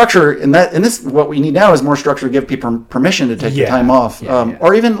of the structure. In this, what we need now is more structure to give people permission to take the time off,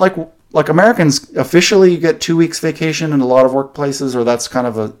 or even like Americans officially get 2 weeks vacation in a lot of workplaces, or that's kind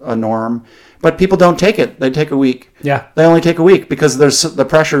of a norm. But people don't take it. They take a week. Yeah. They only take a week because there's the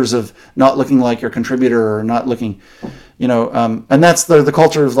pressures of not looking like your contributor or not looking, and that's the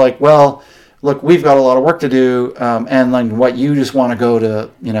culture of like, well, look, we've got a lot of work to do. And like what, you just want to go to,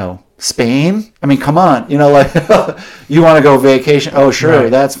 Spain? I mean, come on, like you want to go vacation. Oh,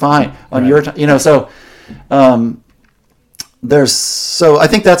 sure. That's fine on your time, so, so I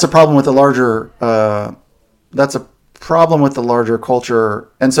think that's a problem with the larger, culture,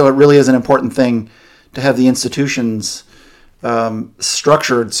 and so it really is an important thing to have the institutions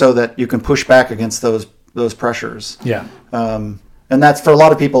structured so that you can push back against those pressures. Yeah. And that's for a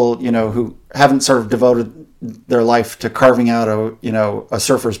lot of people, who haven't sort of devoted their life to carving out a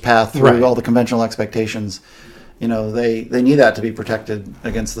surfer's path through all the conventional expectations. They need that to be protected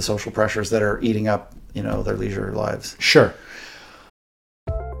against the social pressures that are eating up, their leisure lives. Sure.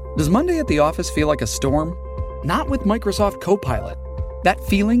 Does Monday at the office feel like a storm? Not with Microsoft Copilot. That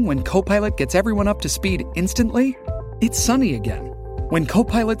feeling when Copilot gets everyone up to speed instantly? It's sunny again. When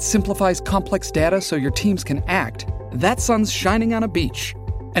Copilot simplifies complex data so your teams can act, that sun's shining on a beach.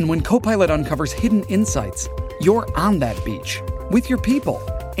 And when Copilot uncovers hidden insights, you're on that beach with your people,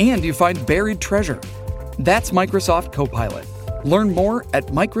 and you find buried treasure. That's Microsoft Copilot. Learn more at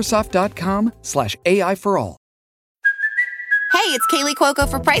Microsoft.com/AI for all. Hey, it's Kaylee Cuoco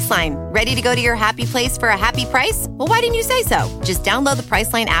for Priceline. Ready to go to your happy place for a happy price? Well, why didn't you say so? Just download the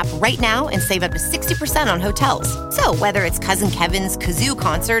Priceline app right now and save up to 60% on hotels. So whether it's Cousin Kevin's Kazoo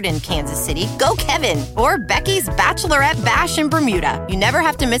Concert in Kansas City, go Kevin, or Becky's Bachelorette Bash in Bermuda, you never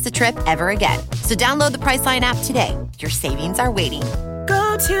have to miss a trip ever again. So download the Priceline app today. Your savings are waiting.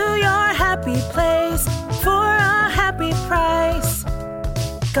 Go to your happy place for a happy price.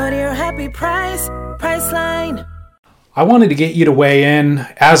 Go to your happy price, Priceline. I wanted to get you to weigh in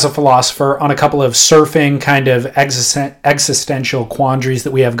as a philosopher on a couple of surfing kind of existential quandaries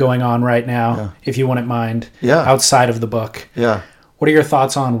that we have going on right now, if you wouldn't mind, outside of the book. Yeah. What are your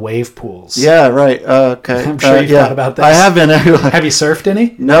thoughts on wave pools? Yeah, right. Okay. I'm sure you've thought about this. I have been. Have you surfed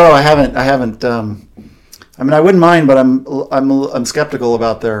any? No, I haven't. I mean, I wouldn't mind, but I'm skeptical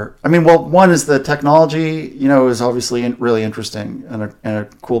about their. I mean, well, one is the technology. Is obviously really interesting and a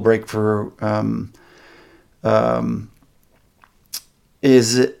cool breakthrough.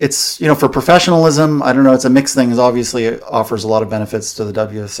 it's for professionalism. I don't know. It's a mixed thing. Obviously, it offers a lot of benefits to the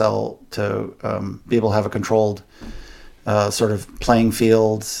WSL to be able to have a controlled sort of playing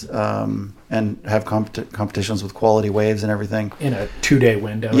fields and have competitions with quality waves and everything in a 2-day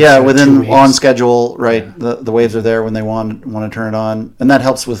window. Yeah, within on schedule, right? Yeah. The waves are there when they want to turn it on, and that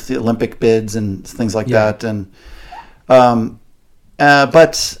helps with the Olympic bids and things like that. And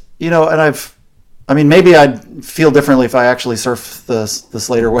but and maybe I'd feel differently if I actually surf the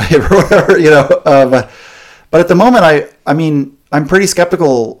Slater wave or whatever, but at the moment, I'm pretty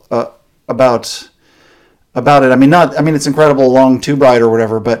skeptical about it. It's incredible, long tube ride or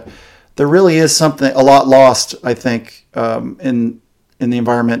whatever, but there really is a lot lost, I think, in the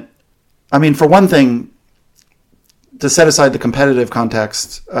environment. For one thing, to set aside the competitive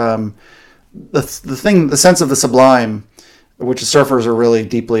context, the sense of the sublime, which surfers are really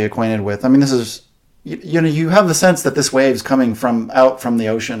deeply acquainted with. This is, you have the sense that this wave's coming out from the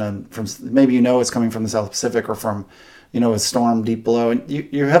ocean, and from maybe it's coming from the South Pacific or from a storm deep below, and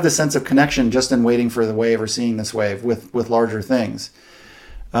you have this sense of connection just in waiting for the wave or seeing this wave with larger things,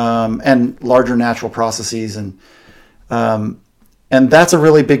 and larger natural processes, and that's a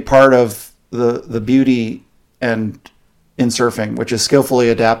really big part of the beauty and in surfing, which is skillfully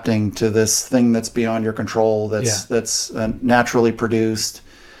adapting to this thing that's beyond your control, that's naturally produced,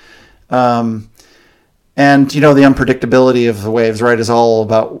 and the unpredictability of the waves, right,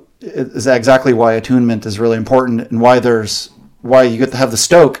 is exactly why attunement is really important, and why you get to have the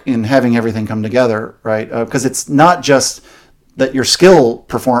stoke in having everything come together, right? Because it's not just that your skill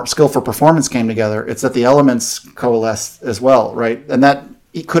for performance came together; it's that the elements coalesced as well, right? And that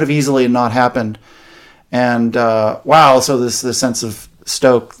could have easily not happened. And so this sense of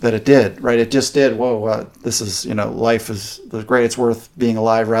stoke that it did, right? It just did. Whoa, this is life is great. It's worth being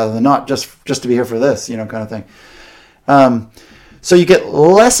alive rather than not just to be here for this, kind of thing. So you get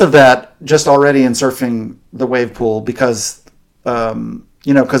less of that just already in surfing the wave pool because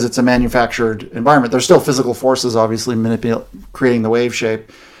it's a manufactured environment. There's still physical forces, obviously, creating the wave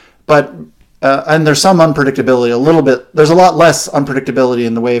shape, but and there's some unpredictability. A little bit. There's a lot less unpredictability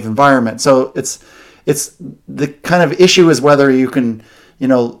in the wave environment. So it's the kind of issue is whether you can,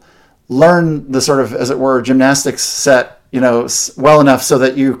 learn the sort of, as it were, gymnastics set, well enough so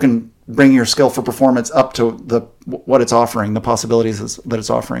that you can bring your skill for performance up to what it's offering, the possibilities that it's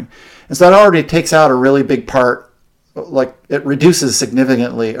offering. And so that already takes out a really big part, like it reduces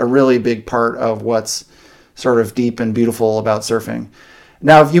significantly a really big part of what's sort of deep and beautiful about surfing.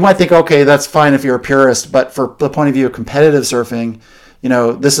 Now, you might think, okay, that's fine if you're a purist, but for the point of view of competitive surfing,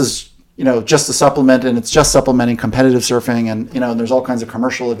 this is, just a supplement, and it's just supplementing competitive surfing, and, there's all kinds of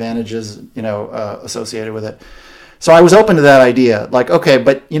commercial advantages, associated with it. So I was open to that idea, like, okay,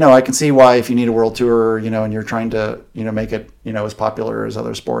 but, I can see why if you need a world tour, and you're trying to, make it, as popular as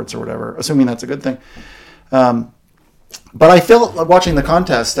other sports or whatever, assuming that's a good thing. But I felt watching the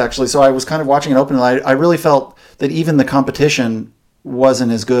contest, actually, so I was kind of watching it openly. I really felt that even the competition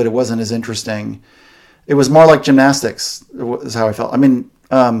wasn't as good. It wasn't as interesting. It was more like gymnastics, is how I felt.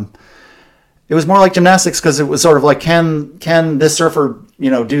 It was more like gymnastics because it was sort of like, can this surfer,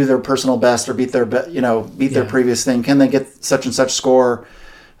 do their personal best or beat their previous thing? Can they get such and such score?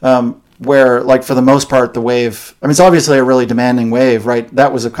 Where, like, for the most part, the wave, it's obviously a really demanding wave, right?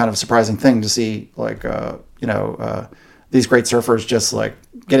 That was a kind of surprising thing to see, like, these great surfers just like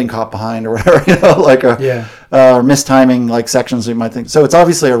getting caught behind or whatever, or mistiming like sections you might think. So it's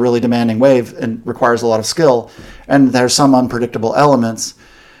obviously a really demanding wave and requires a lot of skill, and there's some unpredictable elements.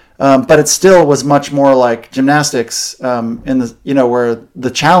 But it still was much more like gymnastics, in the where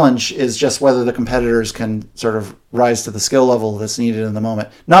the challenge is just whether the competitors can sort of rise to the skill level that's needed in the moment,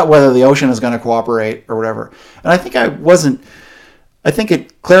 not whether the ocean is going to cooperate or whatever. And I think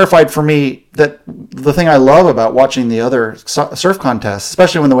it clarified for me that the thing I love about watching the other surf contests,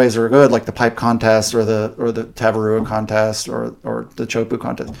 especially when the waves are good, like the pipe contest or the Tavarua contest or the Chopu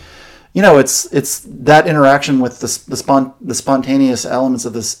contest. It's that interaction with the spontaneous elements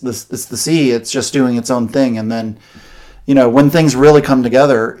of this. It's the sea. It's just doing its own thing, and then, when things really come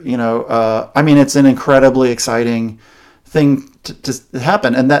together, it's an incredibly exciting thing to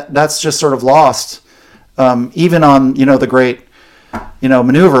happen, and that's just sort of lost, even on the great,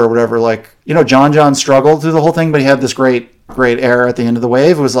 maneuver or whatever. Like, John struggled through the whole thing, but he had this great air at the end of the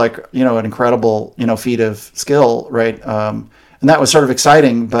wave. It was like, an incredible, feat of skill, right? And that was sort of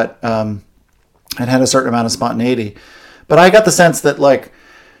exciting, but it had a certain amount of spontaneity. But I got the sense that, like,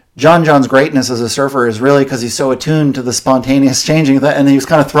 John's greatness as a surfer is really because he's so attuned to the spontaneous changing of that, and he was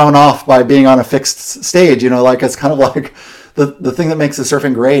kind of thrown off by being on a fixed stage. Like, it's kind of like the thing that makes the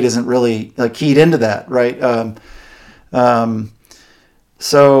surfing great isn't really like keyed into that, right?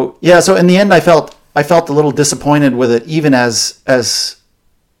 So in the end, I felt a little disappointed with it, even as a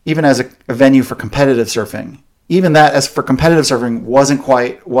venue for competitive surfing. Even that, as for competitive surfing, wasn't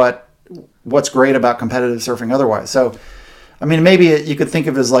quite what's great about competitive surfing otherwise. So, I mean, maybe you could think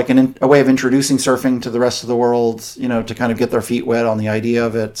of it as like a way of introducing surfing to the rest of the world, you know, to kind of get their feet wet on the idea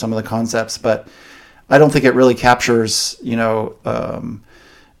of it, some of the concepts. But I don't think it really captures, you know,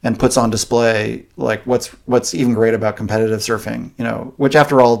 and puts on display like what's even great about competitive surfing, you know, which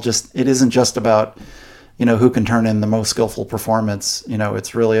after all, it isn't just about, you know, who can turn in the most skillful performance. You know,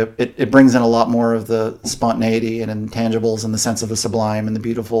 it's really it brings in a lot more of the spontaneity and intangibles and the sense of the sublime and the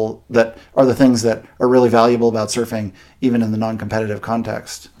beautiful that are the things that are really valuable about surfing, even in the non-competitive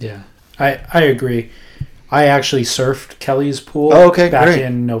context. Yeah, I agree. I actually surfed Kelly's pool back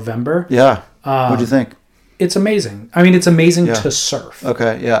in November. Yeah. What'd you think? It's amazing. I mean, it's amazing to surf.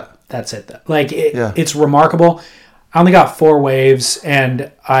 Okay, yeah. That's it. Like, it's remarkable. I only got 4 waves,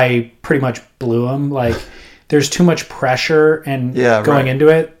 and I pretty much blew them. Like, there's too much pressure and going into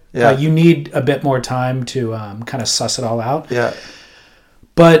it. Yeah. You need a bit more time to kind of suss it all out. Yeah.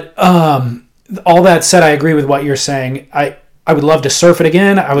 But all that said, I agree with what you're saying. I would love to surf it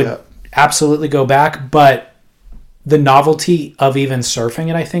again. I would absolutely go back, but the novelty of even surfing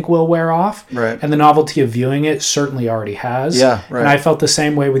it, I think, will wear off. Right. And the novelty of viewing it certainly already has. Yeah, right. And I felt the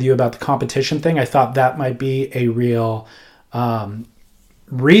same way with you about the competition thing. I thought that might be a real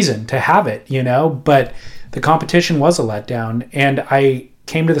reason to have it, you know? But the competition was a letdown. And I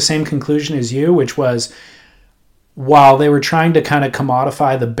came to the same conclusion as you, which was, while they were trying to kind of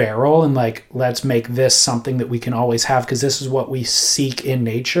commodify the barrel and like, let's make this something that we can always have because this is what we seek in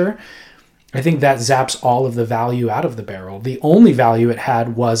nature, I think that zaps all of the value out of the barrel. The only value it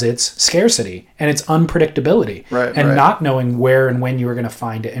had was its scarcity and its unpredictability. And not knowing where and when you were going to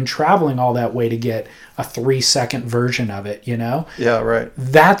find it and traveling all that way to get a 3-second version of it, you know? Yeah, right.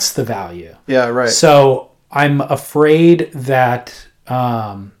 That's the value. Yeah, right. So I'm afraid that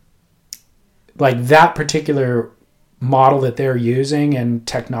like that particular model that they're using and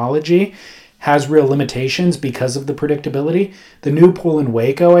technology has real limitations because of the predictability. The new pool in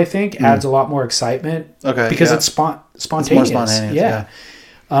Waco, I think, adds a lot more excitement because it's spontaneous. It's more spontaneous.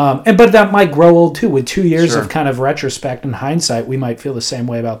 But that might grow old too. With 2 years of kind of retrospect and hindsight, we might feel the same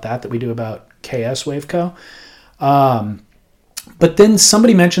way about that we do about KS Waveco. But then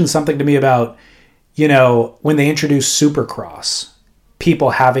somebody mentioned something to me about, you know, when they introduced Supercross, people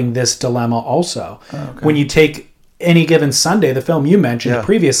having this dilemma also. When you take Any Given Sunday, the film you mentioned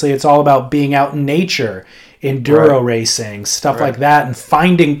previously, it's all about being out in nature, enduro racing, stuff like that, and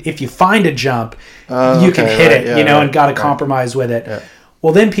finding, if you find a jump, you can hit it, you know, and got to compromise with it. Yeah.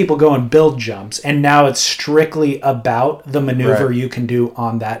 Well, then people go and build jumps, and now it's strictly about the maneuver you can do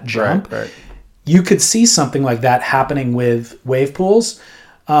on that jump. You could see something like that happening with wave pools.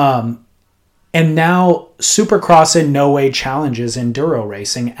 And now Supercross in no way challenges enduro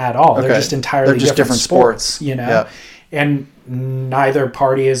racing at all. They're just entirely different sports, you know, and neither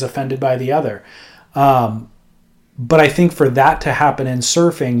party is offended by the other. But I think for that to happen in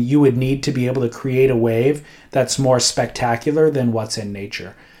surfing, you would need to be able to create a wave that's more spectacular than what's in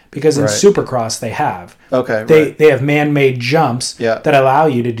nature. Because in Supercross they have. They have man-made jumps that allow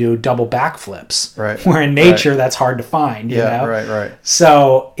you to do double backflips. Where in nature that's hard to find. You know?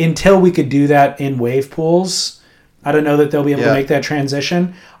 So until we could do that in wave pools, I don't know that they'll be able to make that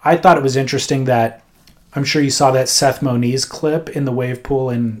transition. I thought it was interesting that, I'm sure you saw that Seth Moniz clip in the wave pool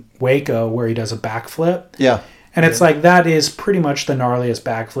in Waco where he does a backflip. And it's like, that is pretty much the gnarliest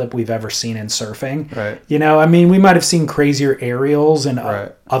backflip we've ever seen in surfing. You know, I mean, we might have seen crazier aerials and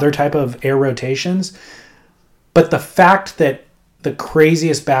other type of air rotations, but the fact that the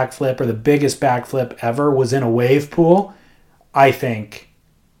craziest backflip or the biggest backflip ever was in a wave pool, I think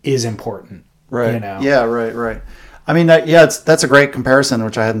is important. You know? Yeah, right. I mean, that's a great comparison,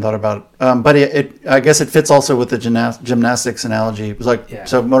 which I hadn't thought about. But I guess it fits also with the gymnastics analogy. It was like,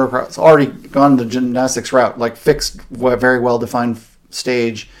 so motocross already gone the gymnastics route, like fixed, very well-defined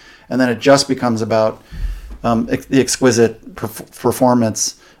stage, and then it just becomes about the exquisite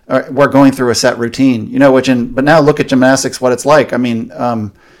performance. We're going through a set routine, you know. But now look at gymnastics, what it's like. I mean,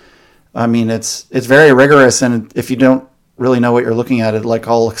 it's very rigorous, and if you don't really know what you're looking at, it like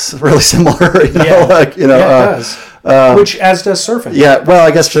all looks really similar. You know? It does. Which, as does surfing. Well,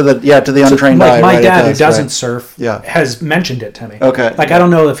 I guess to the untrained eye. My dad, who doesn't surf, has mentioned it to me. Like, I don't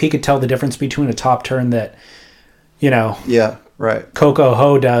know if he could tell the difference between a top turn that, you know, Coco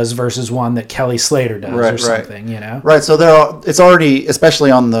Ho does versus one that Kelly Slater does or something. You know, So it's already, especially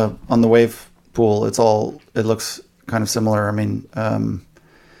on the wave pool, it looks kind of similar. I mean,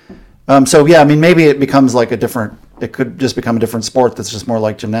 so yeah, I mean, maybe it becomes like a different it could just become a different sport that's just more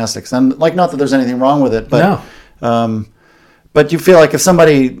like gymnastics. And like, not that there's anything wrong with it, but but you feel like if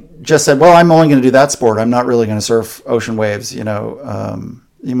somebody just said, well, I'm only going to do that sport, I'm not really going to surf ocean waves,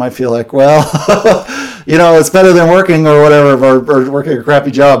 you might feel like, well, it's better than working or whatever, or working a crappy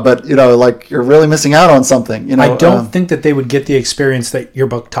job, but like you're really missing out on something. I don't think that they would get the experience that your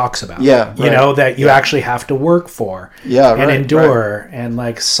book talks about. Yeah, right. That you actually have to work for. Yeah, and endure and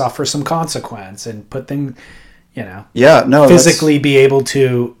like suffer some consequence and put things, physically be able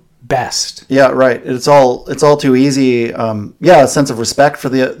to best. Yeah, right. It's all too easy. A sense of respect for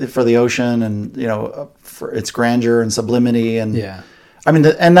the ocean and for its grandeur and sublimity and I mean,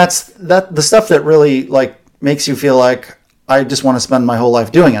 and that's the stuff that really like makes you feel like I just want to spend my whole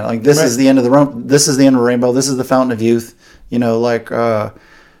life doing it. Like this is the end of the this is the end of the rainbow. This is the fountain of youth. You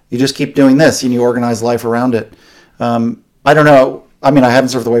just keep doing this and you organize life around it. I don't know. I mean, I haven't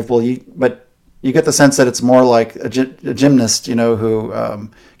surfed the wave pool, but you get the sense that it's more like a gymnast, who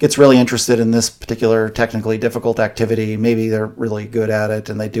gets really interested in this particular technically difficult activity. Maybe they're really good at it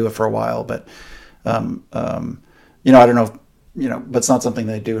and they do it for a while, but I don't know. But it's not something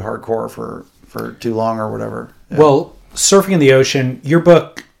they do hardcore for too long or whatever. Yeah. Well, surfing in the ocean, your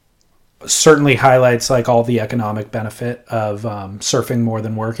book certainly highlights like all the economic benefit of surfing more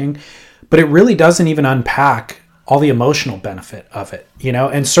than working, but it really doesn't even unpack all the emotional benefit of it,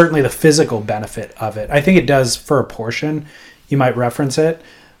 and certainly the physical benefit of it. I think it does for a portion. You might reference it,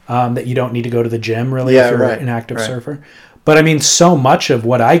 that you don't need to go to the gym really if you're an active surfer. But I mean, so much of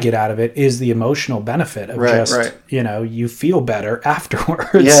what I get out of it is the emotional benefit of you feel better afterwards.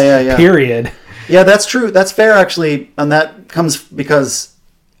 Yeah. Period. Yeah, that's true. That's fair, actually. And that comes because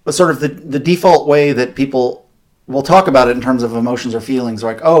sort of the default way that people will talk about it in terms of emotions or feelings,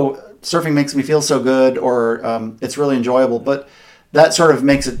 like, oh, surfing makes me feel so good, or it's really enjoyable. But that sort of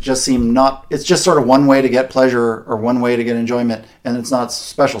makes it just seem it's just sort of one way to get pleasure or one way to get enjoyment, and it's not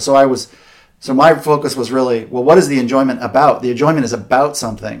special. So my focus was really, well, what is the enjoyment about? The enjoyment is about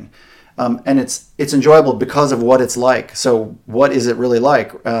something, and it's enjoyable because of what it's like. So what is it really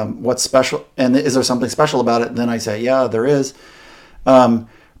like? What's special? And is there something special about it? And then I say, yeah, there is.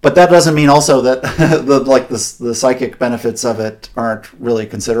 But that doesn't mean also that the psychic benefits of it aren't really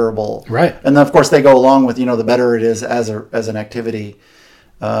considerable. Right. And then of course they go along with, the better it is as an activity.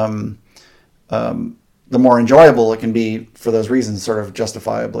 The more enjoyable it can be for those reasons, sort of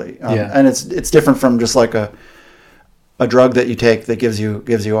justifiably. And it's different from just like a drug that you take that gives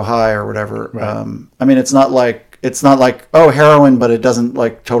you a high or whatever. Right. I mean, it's not like heroin, but it doesn't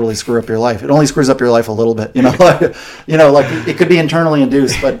like totally screw up your life. It only screws up your life a little bit, like it could be internally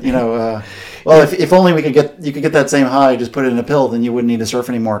induced, but if only you could get that same high, just put it in a pill, then you wouldn't need to surf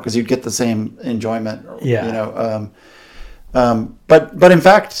anymore because you'd get the same enjoyment. Yeah. But in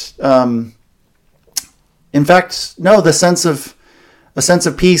fact, no, a sense of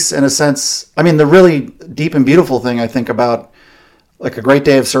peace and the really deep and beautiful thing I think about like a great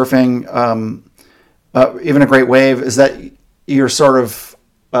day of surfing, even a great wave, is that you're sort of,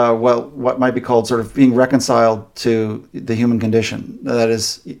 what might be called sort of being reconciled to the human condition. That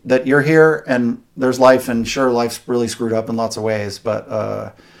is, that you're here and there's life, and sure, life's really screwed up in lots of ways,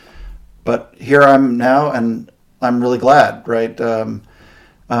 but here I'm now and I'm really glad, right? And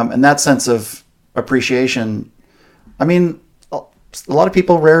that sense of appreciation, I mean, a lot of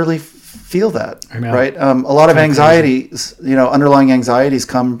people rarely feel that, right? A lot of anxieties, underlying anxieties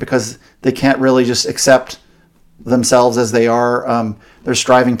come because they can't really just accept themselves as they are. There's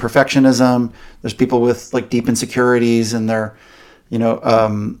striving perfectionism. There's people with like deep insecurities, and they're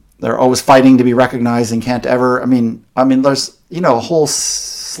always fighting to be recognized and can't ever. I mean, there's a whole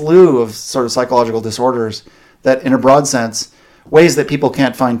slew of sort of psychological disorders that, in a broad sense, ways that people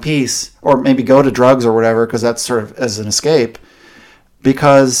can't find peace or maybe go to drugs or whatever, because that's sort of as an escape,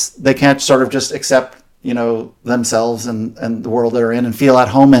 because they can't sort of just accept, themselves and the world they're in and feel at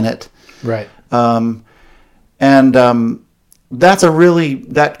home in it. Right. That's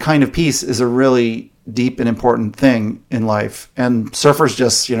that kind of peace is a really deep and important thing in life. And surfers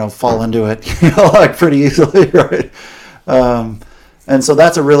just, fall into it, like pretty easily. Right. And so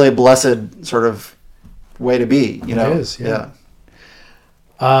that's a really blessed sort of way to be, It is, yeah.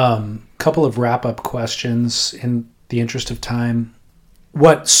 Couple of wrap-up questions in the interest of time.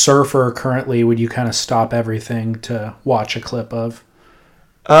 What surfer currently would you kind of stop everything to watch a clip of?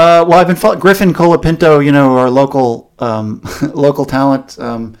 Well, I've been following Griffin Colapinto, our local talent.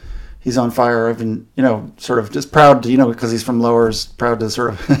 He's on fire. I've been, sort of just proud to, because he's from Lowers, proud to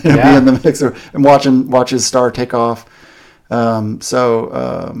sort of be in the mix and watch his star take off.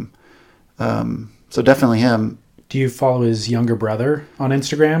 So definitely him. Do you follow his younger brother on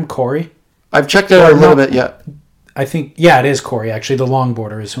Instagram, Corey? I've checked it out a little bit, yeah. I think, yeah, it is Corey, actually. The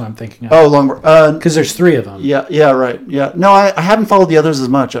longboarder is who I'm thinking of. Oh, longboard. Because there's 3 of them. Yeah, right. Yeah. No, I haven't followed the others as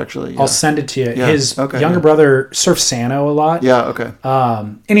much, actually. Yeah. I'll send it to you. Yeah. His younger brother surfs Sano a lot. Yeah, okay.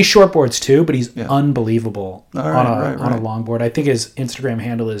 And he shortboards too, but he's unbelievable on a longboard. I think his Instagram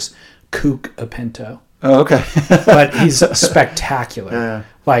handle is Kook Apinto. Oh, okay. But he's spectacular. Yeah.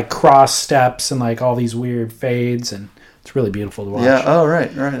 Like cross steps and like all these weird fades, and it's really beautiful to watch. Yeah. Oh, right.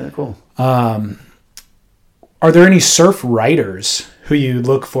 Cool. Are there any surf writers who you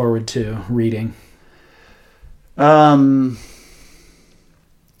look forward to reading? Well,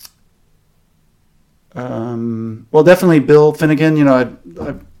 definitely Bill Finnegan. You know,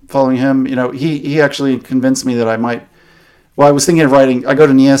 I'm following him. You know, he actually convinced me that I might. Well, I was thinking of writing. I go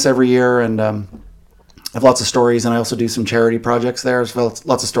to NIAS every year, and I have lots of stories, and I also do some charity projects there. So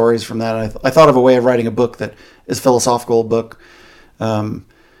lots of stories from that. And I thought of a way of writing a book that is a philosophical book.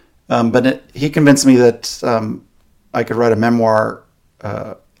 But he convinced me that I could write a memoir.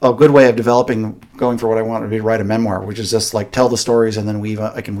 A good way of going for what I want would be to write a memoir, which is just like tell the stories and then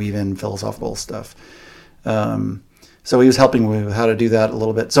I can weave in philosophical stuff. So he was helping me with how to do that a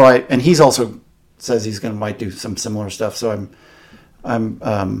little bit. And he's also says might do some similar stuff. So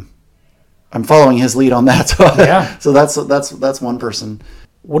I'm following his lead on that. So yeah. So that's one person.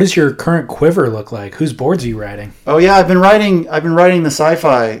 What does your current quiver look like? Whose boards are you writing? Oh yeah, I've been writing the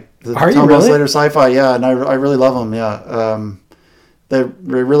sci-fi. Are you really? Slater sci-fi, yeah, and I really love them. Yeah, they're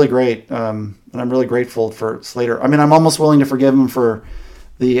really great, and I'm really grateful for Slater. I mean, I'm almost willing to forgive him for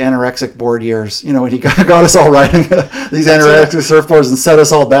the anorexic board years. You know, when he got us all writing these anorexic surfboards and set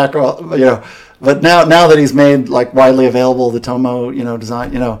us all back. You know, but now that he's made like widely available the Tomo,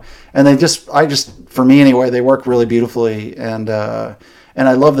 design, and for me anyway, they work really beautifully, and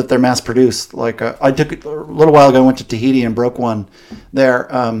I love that they're mass produced. Like I took it a little while ago, I went to Tahiti and broke one there.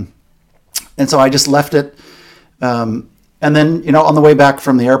 And so I just left it. And then, on the way back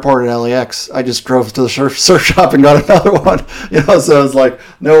from the airport at LAX, I just drove to the surf shop and got another one, so it's like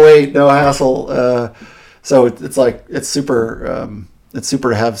no wait, no hassle. So it's super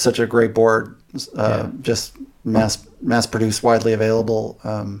to have such a great board, just mass produced, widely available.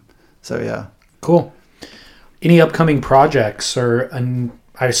 So yeah. Cool. Any upcoming projects or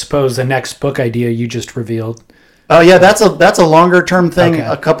I suppose the next book idea you just revealed? Oh yeah, that's a longer term thing.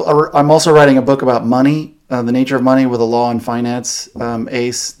 Okay. I'm also writing a book about money, the nature of money, with a law and finance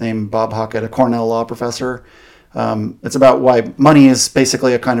ace named Bob Hockett, a Cornell law professor. It's about why money is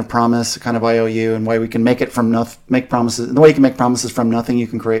basically a kind of promise, a kind of IOU, and why we can make promises. And the way you can make promises from nothing, you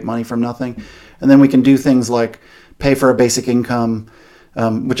can create money from nothing, and then we can do things like pay for a basic income.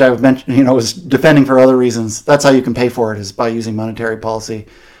 Which I've mentioned, was defending for other reasons. That's how you can pay for it, is by using monetary policy.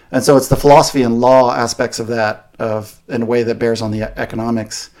 And so it's the philosophy and law aspects of that in a way that bears on the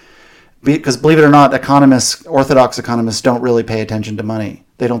economics. Because believe it or not, orthodox economists don't really pay attention to money.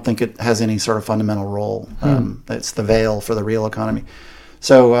 They don't think it has any sort of fundamental role. It's the veil for the real economy.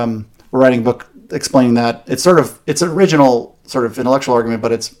 So we're writing a book explaining that. It's an original sort of intellectual argument,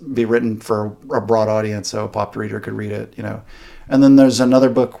 but it's be written for a broad audience, so a pop reader could read it, And then there's another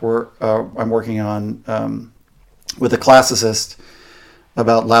book where I'm working on with a classicist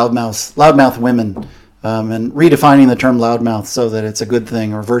about loudmouth women, and redefining the term loudmouth so that it's a good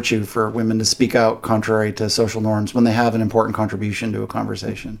thing or virtue for women to speak out contrary to social norms when they have an important contribution to a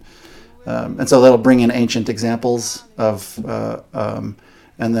conversation. And so that'll bring in ancient examples of,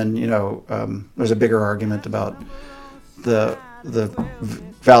 and then there's a bigger argument about the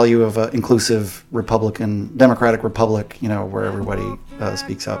value of an inclusive democratic republic, where everybody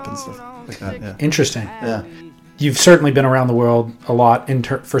speaks up and stuff like that. Yeah. Interesting. Yeah. You've certainly been around the world a lot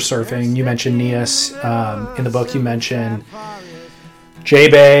for surfing. You mentioned NIAS. In the book, you mentioned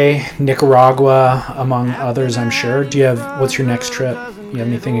J-Bay, Nicaragua, among others, I'm sure. What's your next trip? You have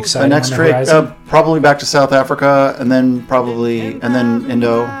anything exciting on the horizon? Probably back to South Africa, and then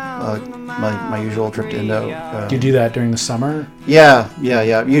Indo. My usual trip to Indo. Do you do that during the summer? Yeah.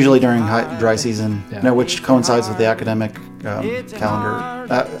 Usually during dry season, which coincides with the academic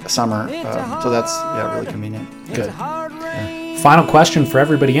calendar summer. So that's really convenient. Good. Yeah. Final question for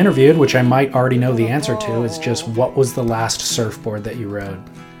everybody interviewed, which I might already know the answer to, is just what was the last surfboard that you rode?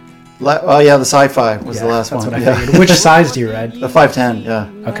 The sci-fi was the last one. That's what I figured. Which size do you ride? The 510, yeah.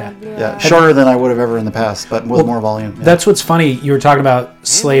 Okay. Yeah, shorter than I would have ever in the past, but with more volume. Yeah. That's what's funny. You were talking about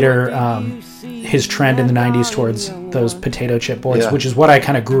Slater, his trend in the 90s towards those potato chip boards, which is what I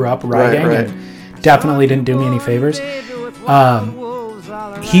kind of grew up riding, and definitely didn't do me any favors.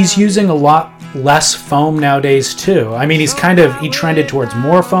 He's using a lot less foam nowadays too. I mean, he trended towards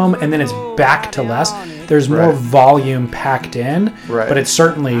more foam, and then it's back to less. There's more volume packed in, but it's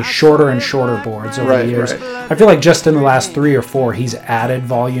certainly shorter and shorter boards over the years. I feel like just in the last 3 or 4, he's added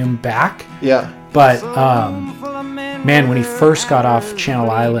volume back. Yeah. But, man, when he first got off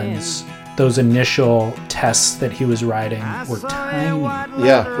Channel Islands, those initial tests that he was writing were tiny.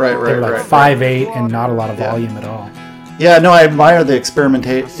 Yeah, right. They were like 5/8 and not a lot of volume at all. Yeah, no, I admire the his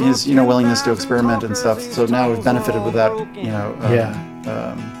willingness to experiment and stuff. So now we've benefited with that,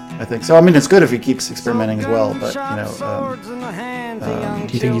 I think so. I mean, it's good if he keeps experimenting as well, but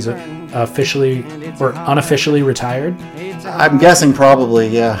do you think he's officially or unofficially retired? I'm guessing probably,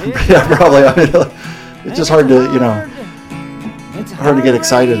 yeah. Yeah, probably. I mean, it's just hard to, hard to get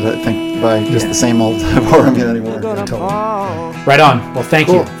excited, I think, by just the same old programming anymore. Yeah, totally. Right on. Well, thank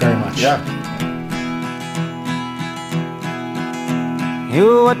you very much. Yeah.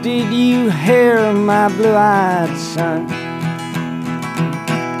 What did you hear, my blue-eyed son?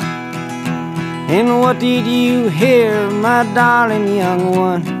 And what did you hear, my darling young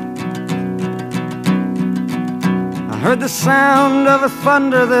one? I heard the sound of a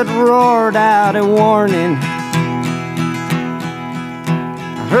thunder that roared out a warning.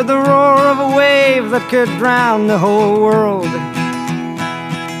 I heard the roar of a wave that could drown the whole world.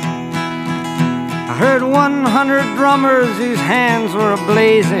 I heard 100 drummers whose hands were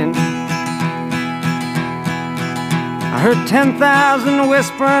ablazing. I heard 10,000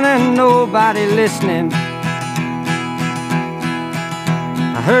 whispering and nobody listening.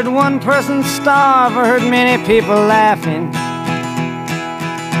 I heard one person starve, I heard many people laughing.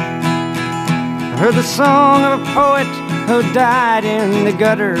 I heard the song of a poet who died in the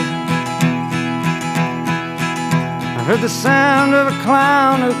gutter. I heard the sound of a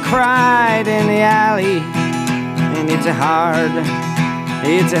clown who cried in the alley. And it's a hard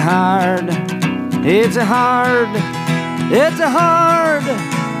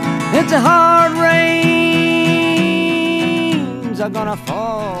rains are gonna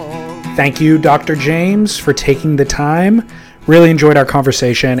fall. Thank you, Dr. James, for taking the time. Really enjoyed our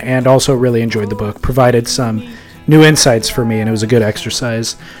conversation and also really enjoyed the book. Provided some new insights for me, and it was a good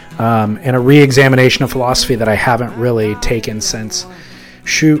exercise and a re-examination of philosophy that I haven't really taken since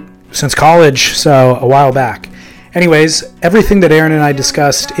college, so a while back. Anyways, everything that Aaron and I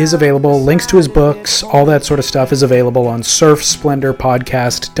discussed is available. Links to his books, all that sort of stuff is available on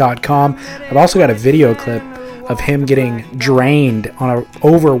surfsplendorpodcast.com. I've also got a video clip of him getting drained on a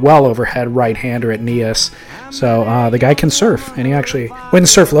well overhead right-hander at Nias. So the guy can surf, and he actually went and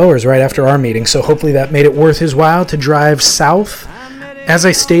surf lowers right after our meeting, so hopefully that made it worth his while to drive south. As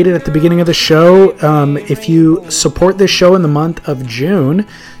I stated at the beginning of the show, if you support this show in the month of June,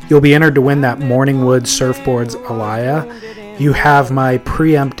 you'll be entered to win that Morningwood Surfboards Alaya. You have my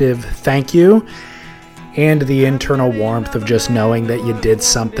preemptive thank you and the internal warmth of just knowing that you did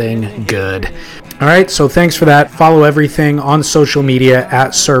something good. All right, so thanks for that. Follow everything on social media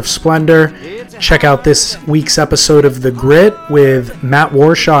at Surf Splendor. Check out this week's episode of The Grit with Matt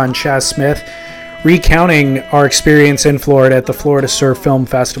Warshaw and Chaz Smith, recounting our experience in Florida at the Florida Surf Film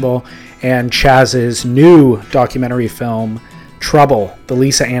Festival and Chaz's new documentary film, Trouble, the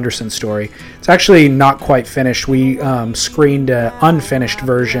Lisa Anderson story. It's actually not quite finished. We screened an unfinished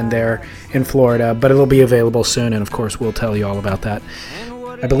version there in Florida, but it'll be available soon, and of course we'll tell you all about that.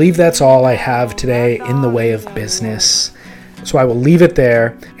 I believe that's all I have today in the way of business. So I will leave it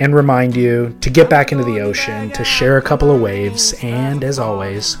there and remind you to get back into the ocean, to share a couple of waves, and as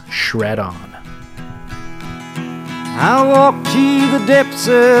always, shred on. I'll walk to the depths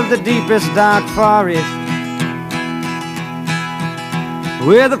of the deepest dark forest,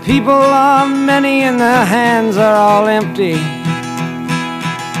 where the people are many and their hands are all empty,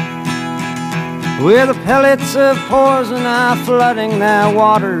 where the pellets of poison are flooding their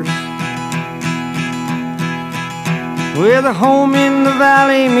waters, where the home in the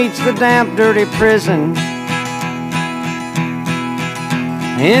valley meets the damp, dirty prison,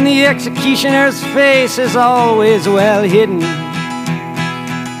 and the executioner's face is always well hidden,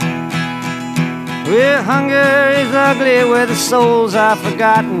 where hunger is ugly, where the souls are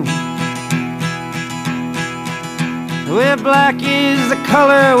forgotten, where black is the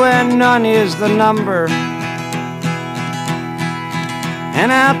color, where none is the number.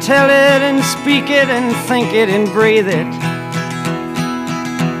 And I'll tell it and speak it and think it and breathe it,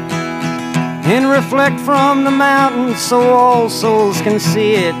 and reflect from the mountains so all souls can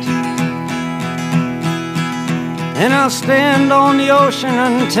see it. And I'll stand on the ocean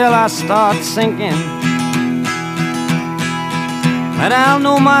until I start sinking, but I'll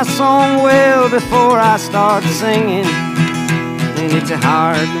know my song well before I start singing. And it's a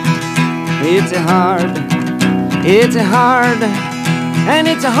hard, and it's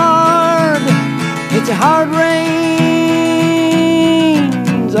a hard, It's a hard rains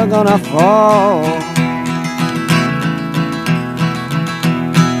are gonna fall.